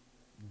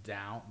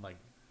down, like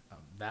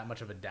that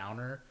much of a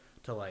downer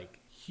to like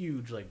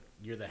huge, like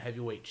you're the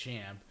heavyweight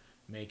champ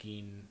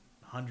making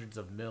hundreds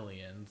of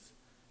millions.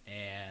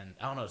 And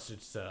I don't know, it's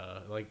just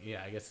I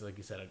guess like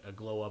you said, a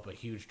glow up, a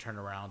huge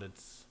turnaround.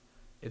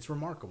 It's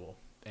remarkable.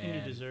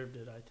 And he deserved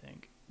it, I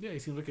think. Yeah, he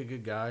seems like a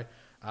good guy.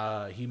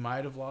 He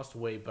might have lost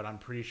weight, but I'm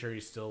pretty sure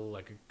he's still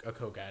like a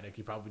coke addict.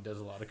 He probably does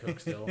a lot of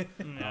coke still.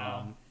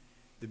 The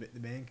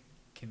man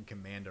can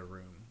command a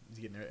room. He's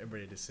getting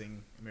everybody to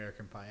sing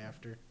American Pie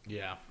after.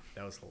 Yeah.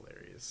 That was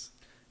hilarious.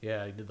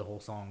 Yeah, he did the whole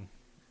song.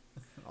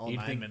 All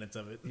 9 minutes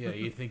of it. Yeah,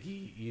 you'd think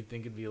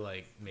it'd be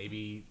like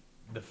maybe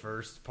the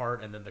first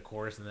part and then the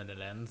chorus and then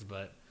it ends,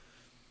 but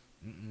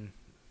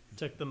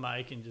took the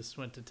mic and just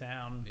went to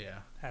town. Yeah.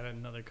 Had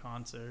another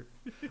concert.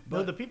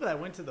 But the people that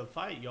went to the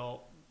fight,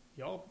 y'all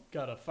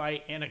got a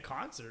fight and a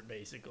concert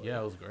basically. Yeah,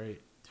 it was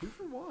great. 2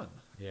 for 1.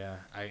 Yeah,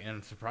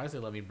 I'm surprised they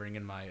let me bring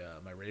in my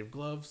my rave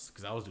gloves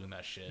because I was doing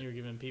that shit. You were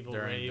giving people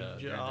during rave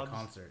jobs. during the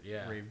concert.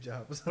 Yeah, Rave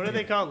jobs. What are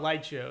they called?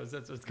 Light shows.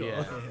 That's what it's called.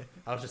 Yeah.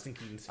 I was just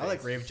thinking. I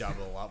like rave job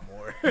a lot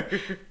more.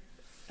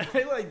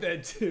 I like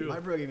that too. My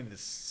bro gave me the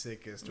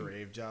sickest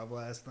rave job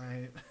last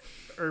night.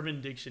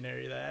 Urban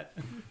Dictionary, that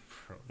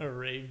a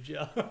rave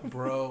job.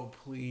 Bro,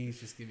 please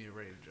just give me a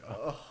rave job.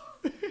 Oh,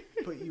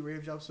 but you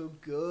rave job so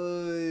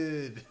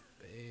good,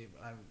 babe.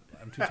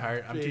 I'm too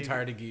tired. I'm too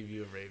tired to give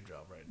you a rave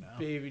job right now.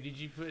 Baby, did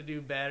you put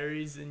new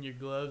batteries in your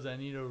gloves? I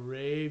need a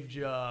rave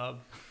job.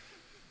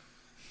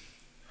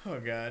 Oh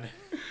God.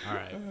 All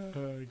right.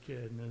 Oh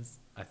goodness.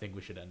 I think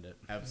we should end it.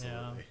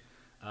 Absolutely.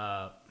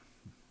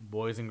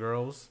 Boys and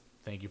girls,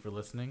 thank you for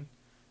listening.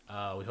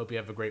 We hope you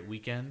have a great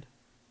weekend.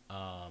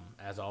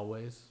 As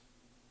always,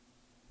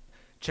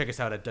 check us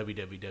out at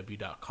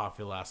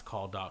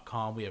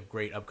www.coffeelastcall.com. We have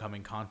great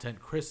upcoming content.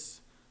 Chris,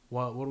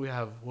 what do we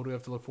have? What do we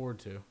have to look forward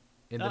to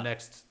in the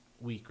next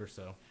week or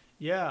so?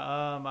 Yeah,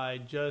 I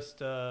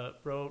just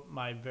wrote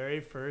my very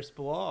first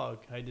blog.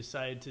 I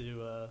decided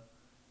to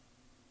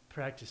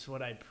practice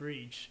what I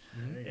preach,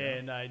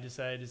 and I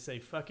decided to say,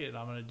 fuck it,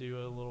 I'm going to do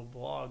a little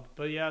blog.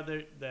 But yeah,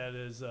 that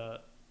is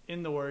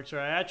in the works. Or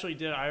I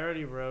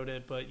already wrote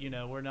it, but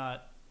we're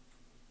not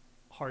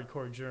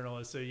hardcore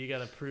journalist, so you got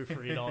to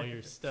proofread all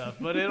your stuff.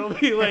 But it'll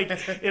be like,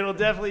 it'll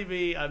definitely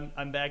be.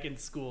 I'm back in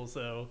school,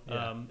 so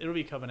it'll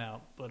be coming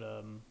out. But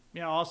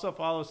yeah, also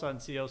follow us on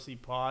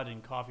CLC Pod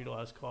and Coffee to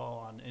Last Call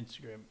on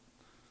Instagram.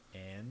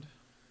 And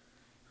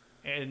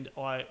And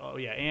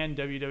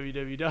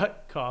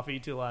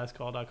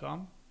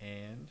www.coffeetolastcall.com.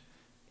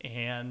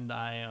 And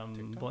I am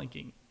TikTok?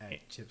 blanking.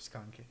 at Chips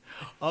Conke.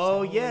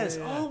 Oh, yes.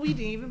 yeah. Oh, we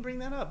didn't even bring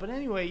that up. But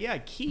anyway, yeah,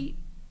 Keith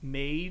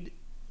made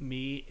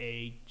me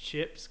a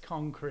Chips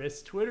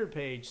Conchris Twitter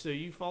page. So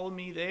you follow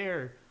me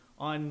there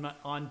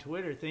on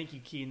Twitter. Thank you,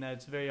 Keaton.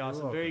 That's very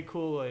awesome. welcome. Very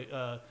cool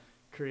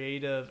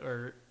creative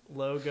or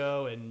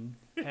logo and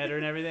header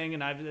and everything.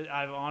 And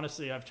I've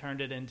honestly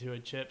turned it into a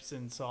Chips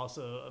and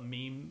Salsa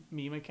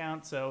meme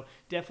account. So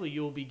definitely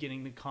you'll be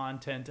getting the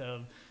content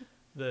of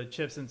the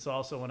Chips and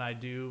Salsa when I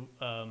do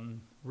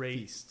rate.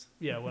 Feast.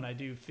 Yeah, when I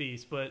do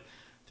feast. But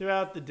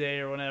throughout the day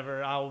or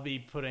whenever, I will be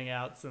putting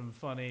out some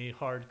funny,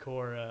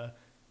 hardcore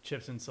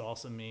Chips and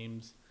Salsa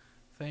memes.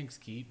 Thanks,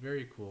 Keith.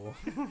 Very cool.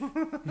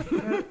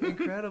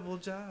 Incredible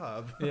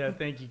job. Yeah,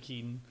 thank you,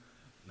 Keaton.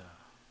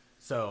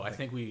 So I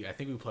think we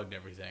plugged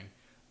everything.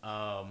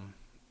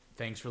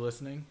 Thanks for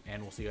listening,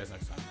 and we'll see you guys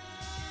next time.